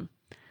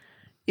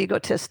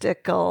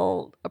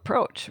egotistical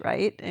approach,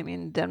 right? I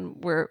mean, then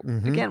we're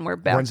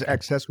back. One's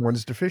excess,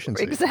 one's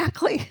deficiency.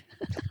 Exactly.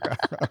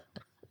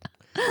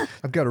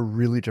 I've got a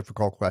really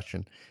difficult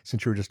question,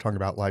 since you were just talking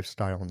about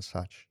lifestyle and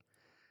such.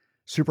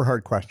 Super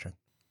hard question.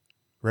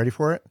 Ready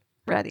for it?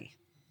 Ready.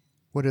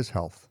 What is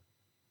health?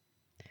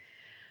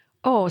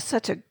 Oh,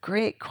 such a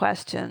great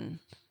question.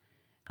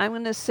 I'm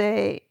going to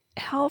say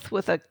health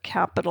with a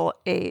capital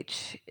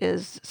H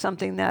is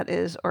something that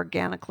is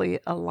organically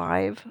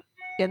alive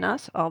in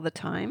us all the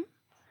time,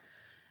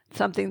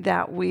 something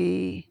that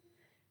we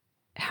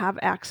have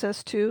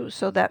access to.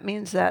 So that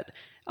means that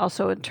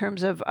also in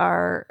terms of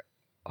our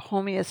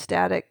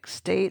homeostatic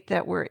state,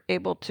 that we're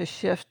able to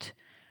shift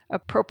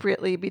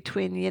appropriately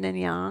between yin and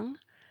yang,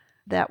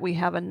 that we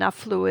have enough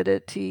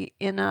fluidity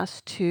in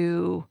us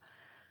to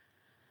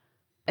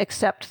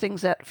accept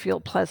things that feel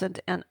pleasant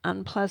and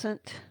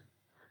unpleasant,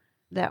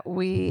 that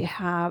we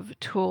have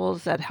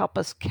tools that help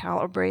us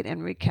calibrate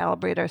and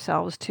recalibrate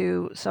ourselves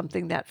to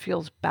something that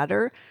feels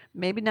better,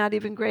 maybe not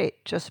even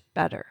great, just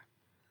better.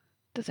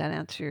 Does that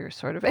answer your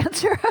sort of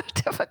answer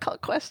a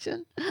difficult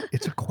question?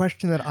 It's a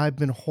question that I've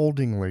been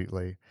holding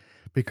lately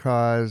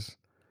because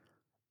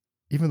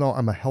even though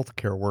I'm a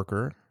healthcare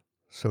worker,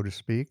 so to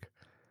speak,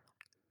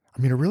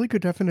 I mean, a really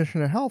good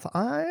definition of health,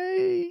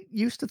 I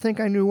used to think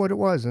I knew what it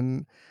was.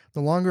 And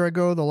the longer I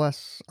go, the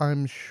less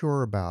I'm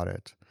sure about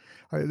it.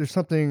 There's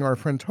something our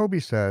friend Toby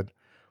said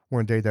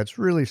one day that's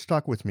really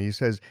stuck with me. He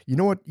says, you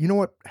know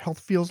what health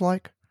feels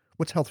like?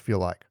 What's health feel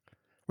like?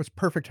 What's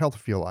perfect health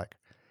feel like?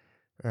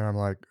 And I'm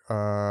like,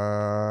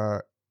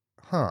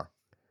 huh.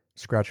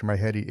 Scratching my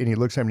head. And he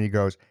looks at me and he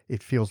goes,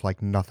 it feels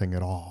like nothing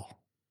at all.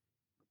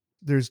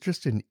 There's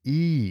just an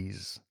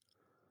ease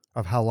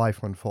of how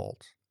life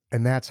unfolds.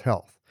 And that's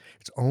health.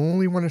 It's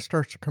only when it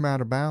starts to come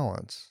out of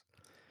balance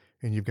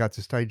and you've got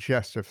this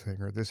digestive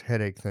thing or this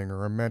headache thing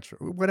or a mental,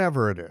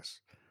 whatever it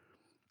is,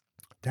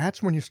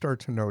 that's when you start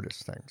to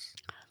notice things.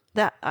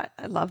 That I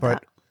love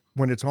But that.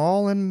 when it's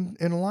all in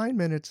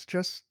alignment,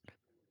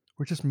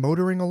 we're just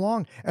motoring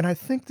along. And I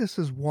think this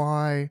is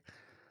why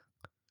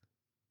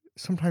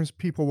sometimes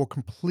people will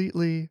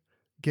completely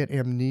get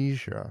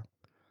amnesia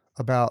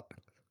about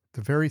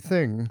the very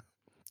thing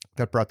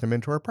that brought them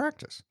into our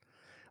practice.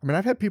 I mean,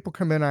 I've had people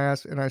come in, I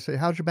say,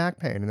 how's your back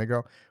pain? And they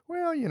go,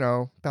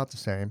 well, about the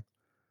same.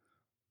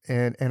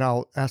 And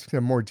I'll ask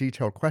them more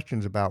detailed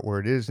questions about where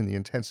it is and the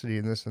intensity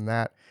and this and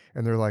that.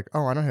 And they're like,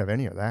 oh, I don't have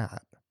any of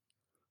that.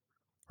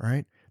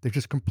 Right? They've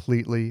just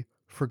completely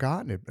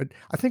forgotten it. But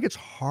I think it's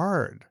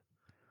hard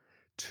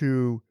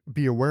to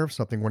be aware of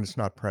something when it's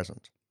not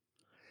present.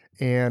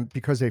 And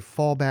because they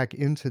fall back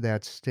into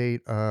that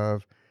state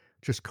of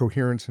just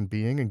coherence and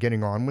being and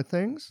getting on with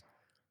things,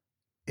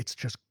 it's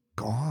just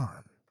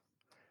gone.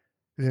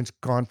 And it's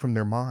gone from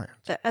their mind.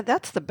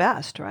 That's the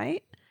best,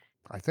 right?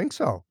 I think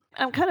so.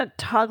 I'm kind of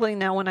toggling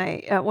now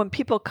when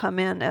people come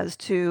in as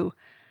to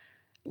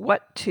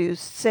what to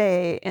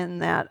say, in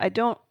that I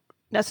don't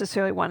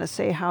necessarily want to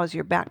say, how's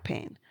your back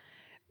pain?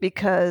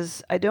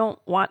 Because I don't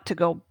want to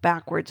go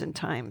backwards in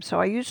time. So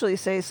I usually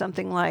say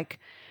something like,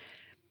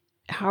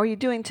 how are you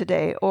doing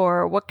today?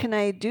 Or what can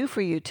I do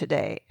for you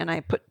today? And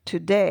I put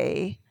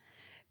today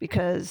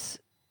because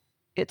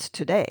it's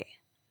today.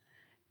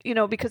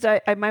 Because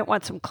I might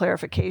want some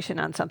clarification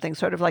on something,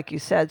 sort of like you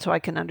said, so I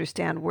can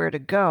understand where to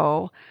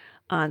go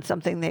on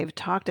something they've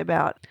talked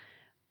about.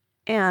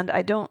 And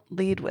I don't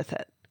lead with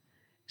it.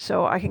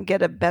 So I can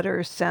get a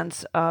better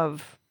sense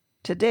of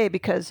today,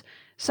 because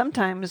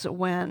sometimes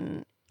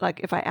when, like,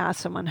 if I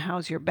ask someone,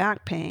 how's your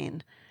back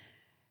pain?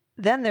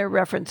 Then they're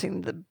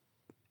referencing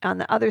on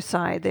the other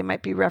side, they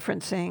might be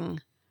referencing,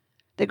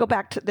 they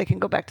can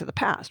go back to the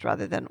past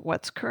rather than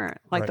what's current.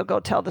 Like, Right. they'll go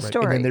tell the Right.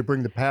 story. And then they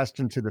bring the past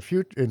into the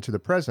future, into the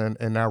present,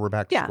 and now we're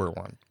back to square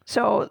one.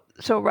 So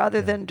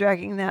rather than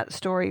dragging that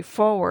story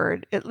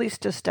forward, at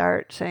least to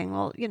start saying,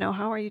 well,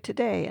 how are you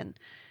today? And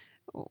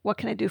what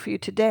can I do for you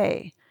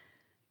today?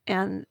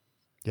 And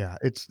yeah,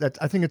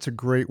 I think it's a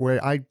great way.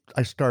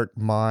 I start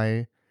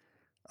my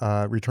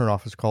return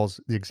office calls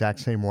the exact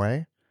same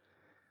way.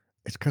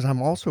 It's because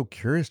I'm also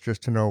curious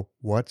just to know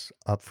what's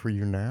up for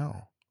you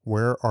now.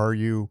 Where are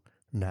you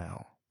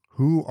now?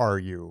 Who are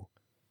you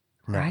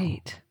now?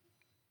 Right.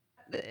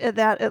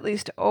 That at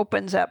least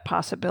opens that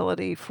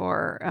possibility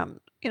for,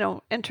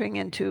 entering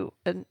into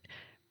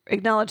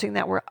acknowledging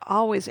that we're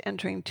always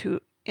entering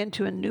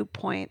into a new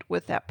point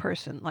with that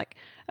person. Like,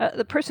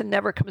 the person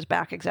never comes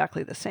back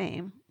exactly the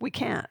same. We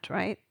can't,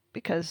 right?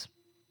 Because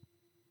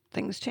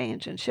things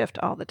change and shift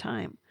all the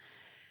time.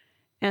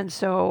 And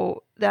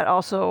so that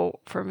also,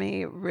 for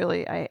me,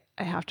 really, I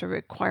have to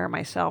require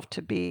myself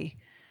to be,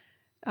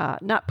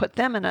 not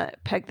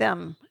peg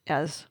them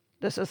as,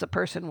 this is a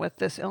person with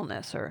this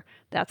illness, or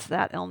that's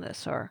that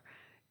illness, or,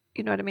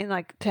 you know what I mean?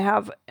 Like, to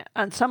have,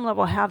 on some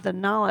level, have the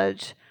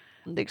knowledge,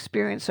 the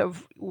experience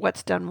of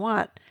what's done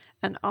what,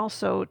 and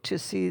also to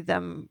see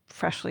them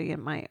freshly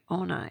in my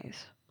own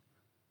eyes.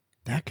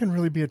 That can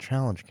really be a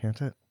challenge,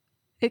 can't it?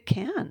 It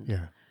can.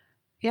 Yeah.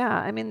 Yeah.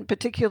 I mean,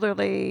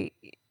 particularly,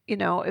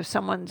 if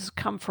someone's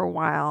come for a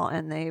while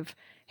and they've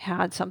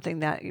had something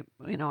that,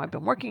 I've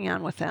been working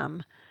on with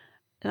them,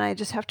 and I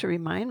just have to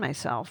remind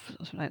myself,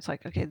 it's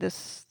like, okay,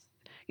 this,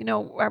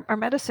 our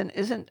medicine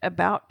isn't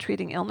about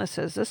treating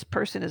illnesses. This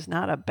person is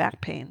not a back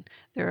pain.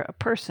 They're a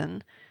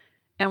person.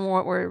 And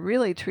what we're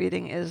really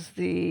treating is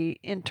the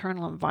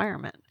internal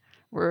environment.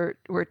 We're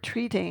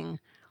treating,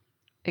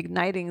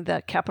 igniting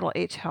the capital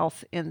H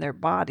health in their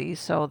body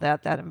so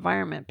that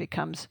environment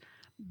becomes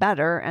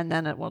better, and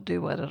then it will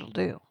do what it'll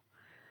do.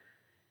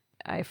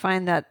 I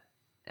find that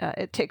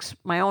it takes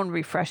my own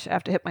refresh. I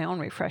have to hit my own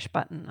refresh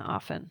button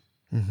often.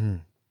 Mm-hmm.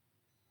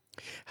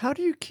 How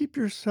do you keep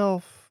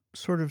yourself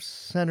sort of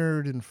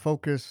centered and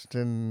focused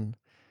and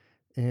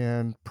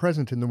and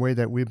present in the way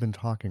that we've been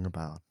talking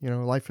about. You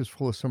know, life is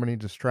full of so many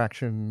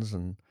distractions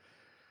and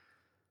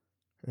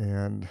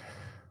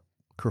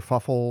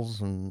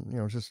kerfuffles,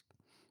 and just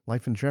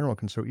life in general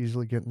can so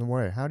easily get in the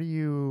way. How do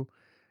you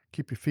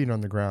keep your feet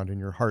on the ground and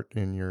your heart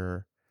in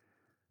your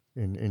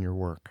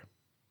work?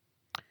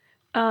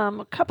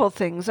 A couple of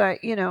things. I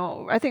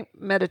think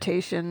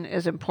meditation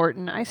is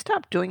important. I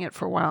stopped doing it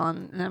for a while,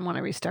 and then when I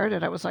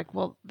restarted, I was like,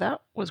 well,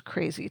 that was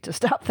crazy to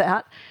stop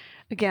that.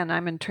 Again,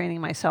 I'm in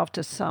training myself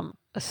to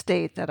a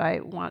state that I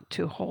want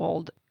to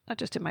hold, not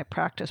just in my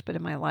practice, but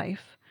in my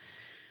life.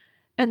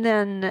 And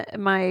then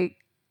my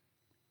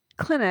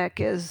clinic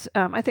is,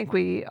 I think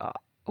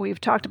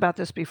we've talked about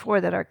this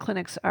before, that our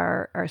clinics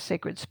are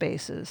sacred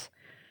spaces.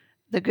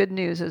 The good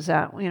news is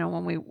that,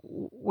 when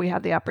we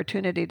have the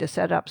opportunity to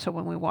set up, so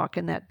when we walk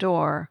in that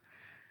door,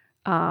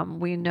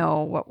 we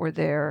know what we're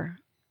there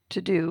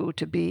to do,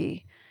 to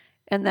be,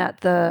 and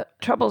that the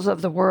troubles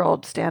of the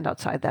world stand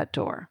outside that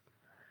door.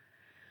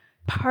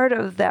 Part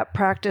of that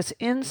practice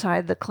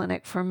inside the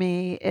clinic for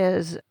me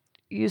is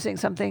using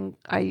something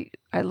I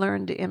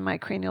learned in my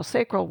cranial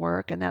sacral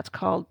work, and that's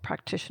called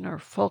practitioner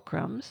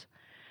fulcrums.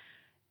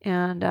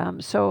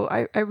 And so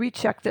I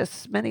recheck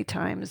this many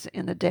times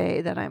in the day,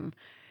 that I'm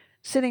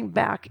sitting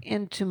back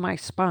into my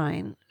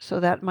spine so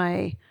that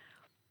I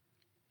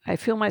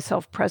feel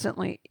myself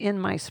presently in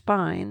my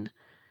spine.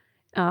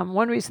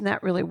 One reason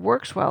that really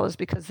works well is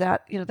because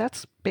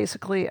that's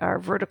basically our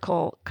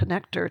vertical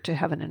connector to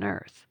heaven and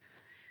earth.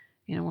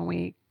 When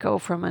we go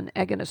from an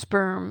egg and a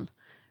sperm,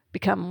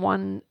 become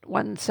one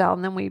cell,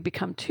 and then we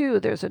become two,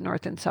 there's a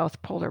north and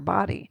south polar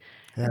body.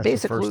 Yeah, and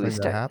basically the first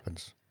thing that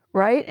happens.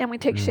 Right? And we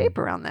take shape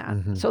around that.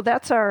 Mm-hmm. So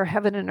that's our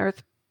heaven and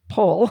earth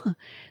pole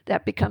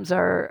that becomes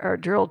our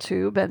drill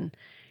tube. And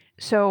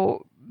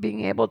so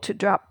being able to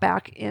drop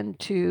back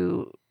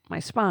into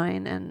my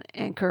spine and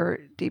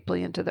anchor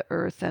deeply into the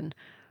earth and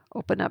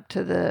open up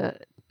to the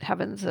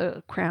heavens,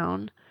 the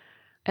crown.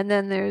 And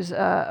then there's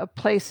a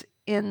place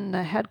in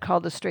the head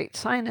called the straight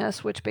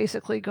sinus, which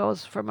basically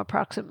goes from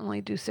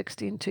approximately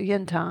due-16 to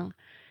yin-tang.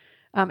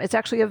 It's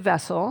actually a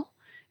vessel.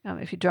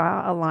 If you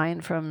draw a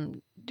line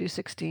from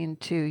due-16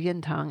 to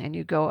yin-tang and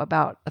you go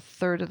about a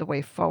third of the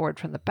way forward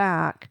from the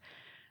back,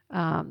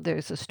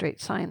 there's a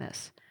straight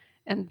sinus.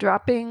 And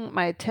dropping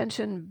my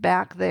attention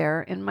back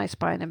there in my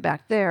spine and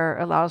back there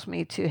allows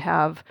me to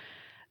have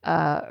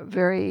a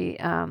very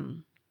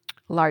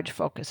large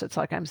focus. It's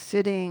like I'm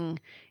sitting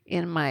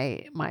in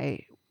my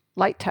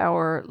light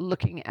tower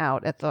looking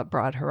out at the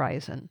broad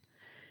horizon.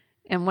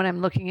 And when I'm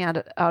looking out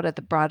at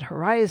the broad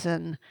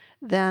horizon,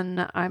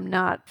 then I'm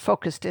not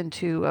focused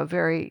into a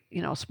very,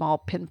 small,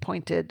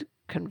 pinpointed,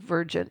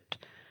 convergent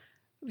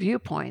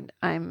viewpoint.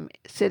 I'm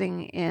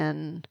sitting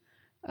in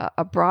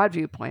a broad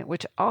viewpoint,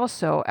 which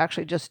also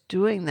actually just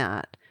doing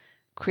that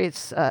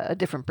creates a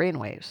different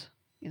brainwaves.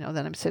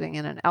 Then I'm sitting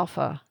in an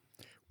alpha.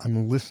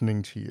 I'm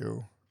listening to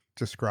you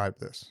describe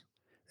this.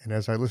 And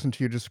as I listen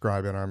to you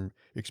describe it, I'm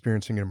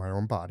experiencing it in my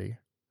own body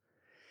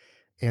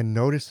and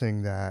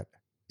noticing that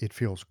it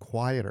feels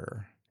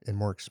quieter and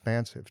more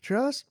expansive.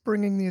 Just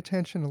bringing the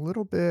attention a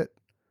little bit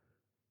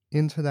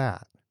into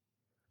that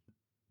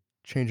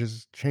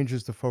changes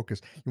the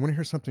focus. You want to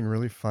hear something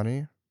really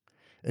funny?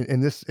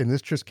 And this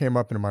just came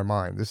up into my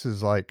mind. This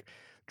is like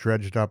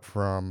dredged up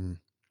from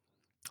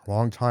a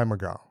long time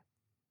ago.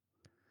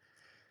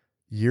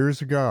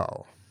 Years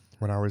ago,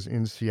 when I was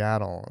in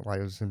Seattle, I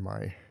was in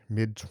my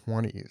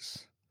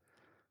mid-20s.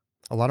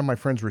 A lot of my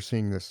friends were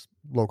seeing this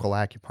local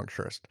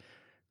acupuncturist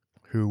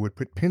who would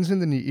put pins in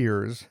the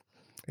ears,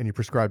 and he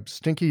prescribed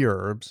stinky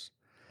herbs,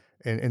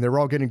 and they were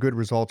all getting good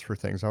results for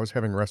things. I was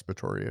having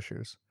respiratory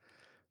issues,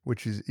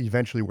 which is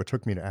eventually what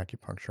took me to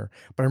acupuncture.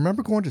 But I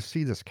remember going to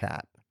see this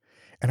cat,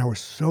 and I was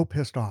so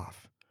pissed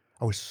off.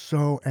 I was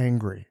so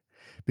angry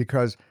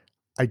because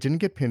I didn't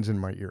get pins in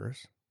my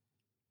ears.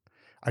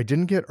 I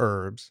didn't get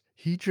herbs.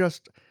 He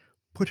just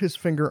put his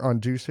finger on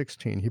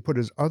due-16. He put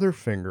his other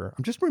finger,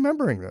 I'm just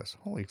remembering this,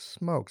 holy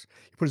smokes.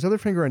 He put his other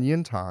finger on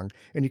yin-tang,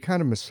 and he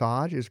kind of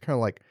massage, is kind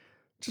of like,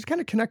 just kind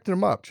of connected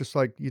them up, just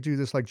like you do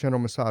this like gentle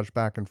massage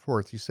back and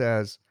forth. He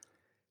says,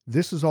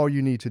 this is all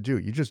you need to do.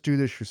 You just do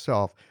this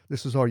yourself.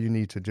 This is all you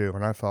need to do.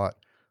 And I thought,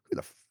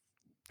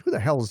 who the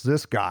hell is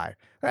this guy?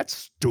 That's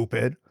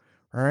stupid,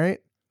 all right?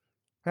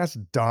 That's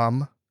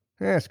dumb.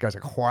 This guy's a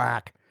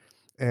quack.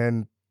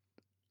 And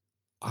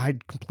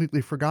I'd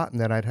completely forgotten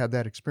that I'd had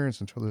that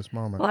experience until this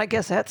moment. Well, I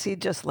guess that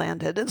seed just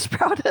landed and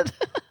sprouted.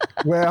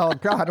 Well,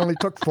 God, it only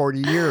took 40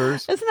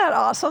 years. Isn't that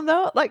awesome,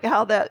 though? Like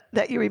how that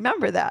you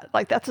remember that.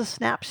 Like that's a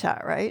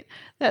snapshot, right?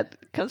 That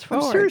comes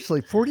forward. Oh,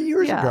 seriously, 40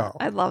 years ago.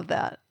 I love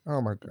that.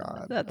 Oh, my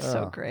God. That's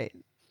so great.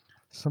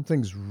 Some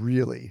things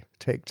really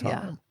take time.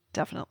 Yeah,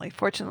 definitely.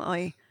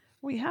 Fortunately,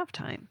 we have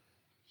time.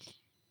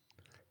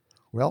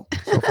 Well,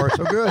 so far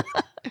so good.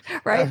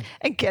 Right?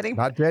 And getting...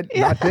 Not dead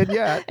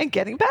yet. And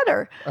getting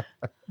better.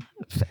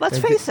 Let's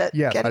face it,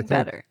 yes, getting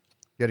better.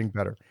 Getting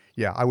better.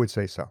 Yeah, I would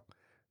say so.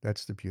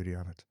 That's the beauty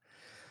of it.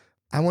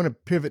 I want to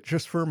pivot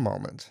just for a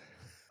moment.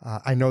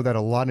 I know that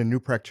a lot of new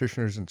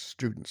practitioners and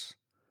students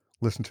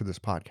listen to this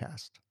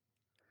podcast.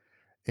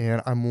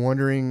 And I'm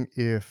wondering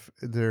if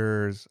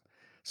there's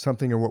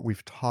something in what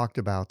we've talked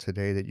about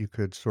today that you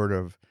could sort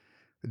of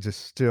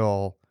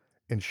distill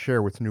and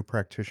share with new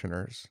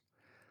practitioners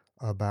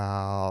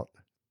about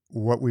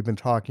what we've been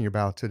talking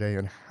about today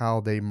and how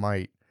they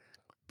might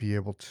be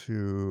able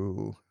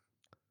to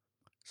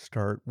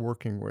start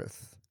working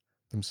with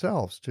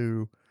themselves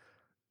to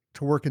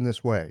work in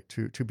this way,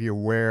 to be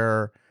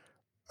aware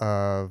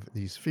of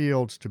these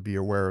fields, to be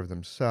aware of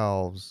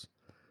themselves,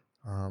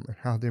 and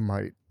how they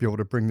might be able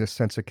to bring this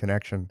sense of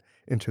connection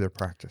into their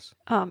practice.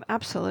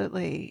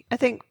 Absolutely. I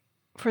think,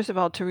 first of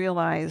all, to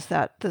realize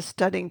that the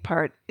studying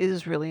part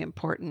is really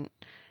important.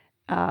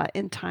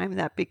 In time,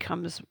 that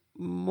becomes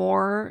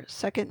more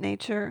second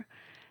nature,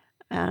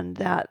 and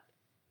that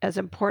as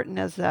important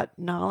as that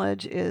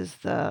knowledge is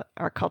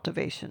our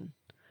cultivation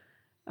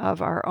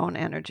of our own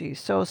energy.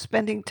 So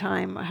spending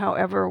time,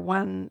 however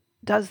one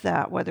does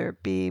that, whether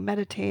it be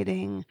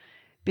meditating,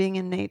 being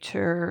in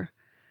nature,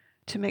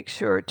 to make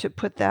sure to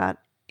put that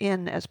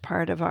in as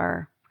part of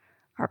our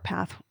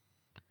path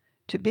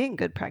to being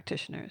good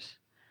practitioners.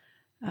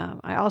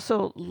 I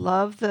also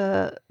love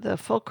the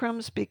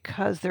fulcrums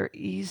because they're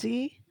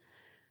easy.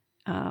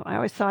 I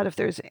always thought if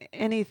there's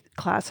any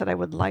class that I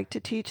would like to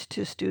teach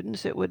to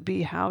students, it would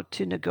be how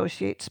to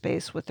negotiate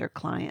space with their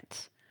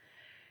clients,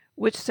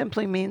 which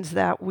simply means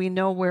that we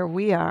know where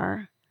we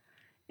are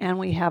and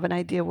we have an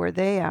idea where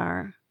they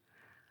are,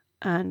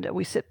 and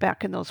we sit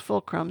back in those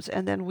fulcrums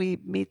and then we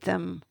meet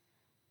them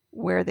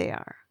where they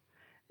are.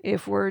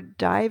 If we're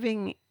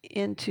diving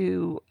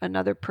into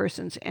another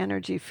person's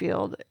energy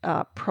field,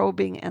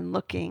 probing and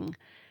looking,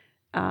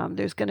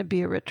 there's going to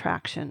be a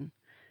retraction.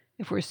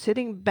 If we're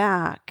sitting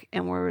back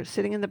and we're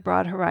sitting in the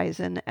broad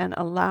horizon and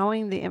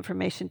allowing the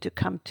information to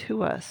come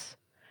to us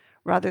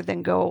rather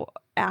than go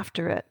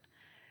after it,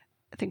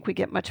 I think we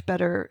get much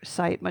better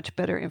sight, much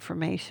better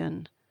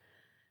information.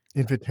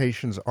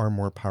 Invitations are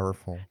more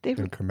powerful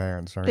than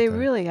commands, aren't they? They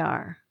really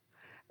are.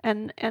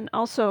 And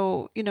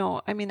also,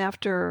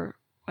 after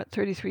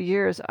 33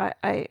 years,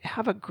 I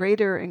have a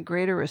greater and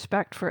greater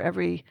respect for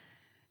every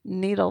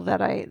needle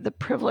the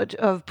privilege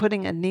of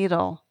putting a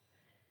needle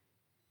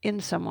in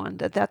someone,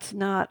 that's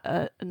not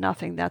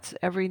nothing. That's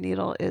every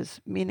needle is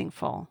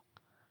meaningful.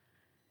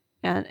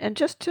 And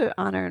just to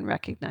honor and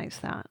recognize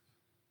that.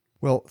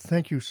 Well,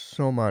 thank you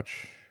so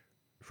much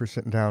for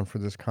sitting down for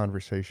this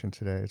conversation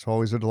today. It's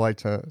always a delight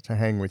to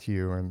hang with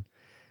you, and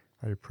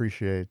I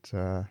appreciate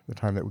the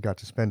time that we got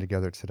to spend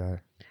together today.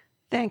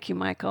 Thank you,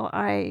 Michael.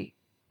 I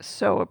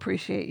so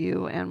appreciate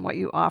you and what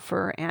you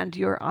offer and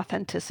your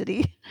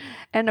authenticity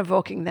and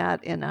evoking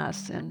that in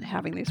us and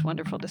having these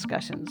wonderful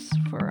discussions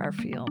for our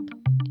field.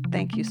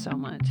 Thank you so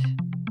much.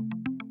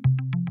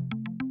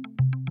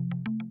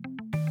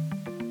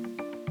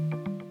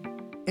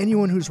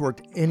 Anyone who's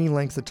worked any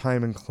length of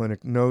time in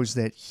clinic knows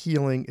that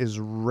healing is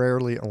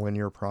rarely a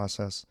linear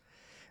process.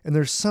 And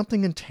there's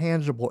something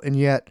intangible and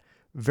yet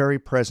very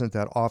present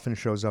that often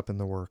shows up in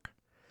the work.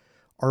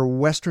 Our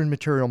Western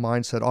material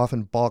mindset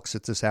often balks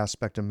at this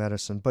aspect of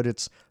medicine, but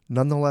it's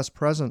nonetheless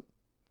present.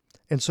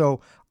 And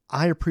so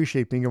I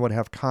appreciate being able to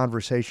have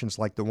conversations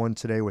like the one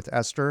today with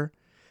Esther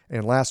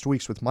and last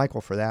week's with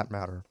Michael for that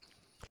matter.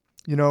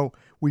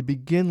 We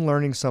begin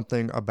learning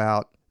something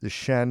about the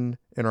Shen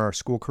in our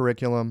school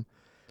curriculum,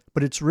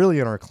 but it's really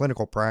in our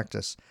clinical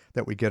practice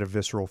that we get a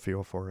visceral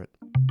feel for it.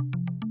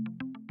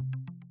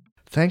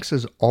 Thanks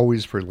as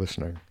always for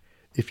listening.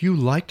 If you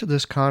liked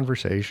this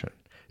conversation,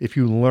 if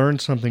you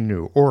learned something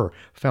new or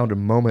found a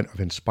moment of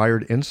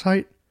inspired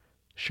insight,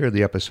 share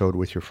the episode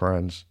with your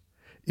friends.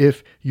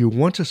 If you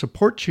want to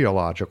support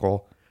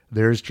Qiological,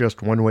 there's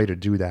just one way to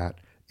do that.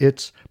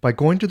 It's by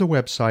going to the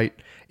website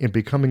and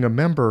becoming a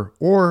member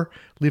or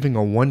leaving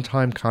a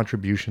one-time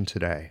contribution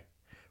today.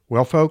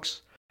 Well,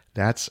 folks,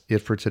 that's it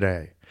for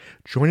today.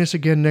 Join us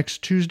again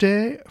next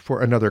Tuesday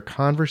for another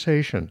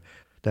conversation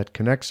that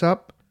connects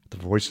up the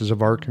voices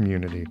of our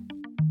community.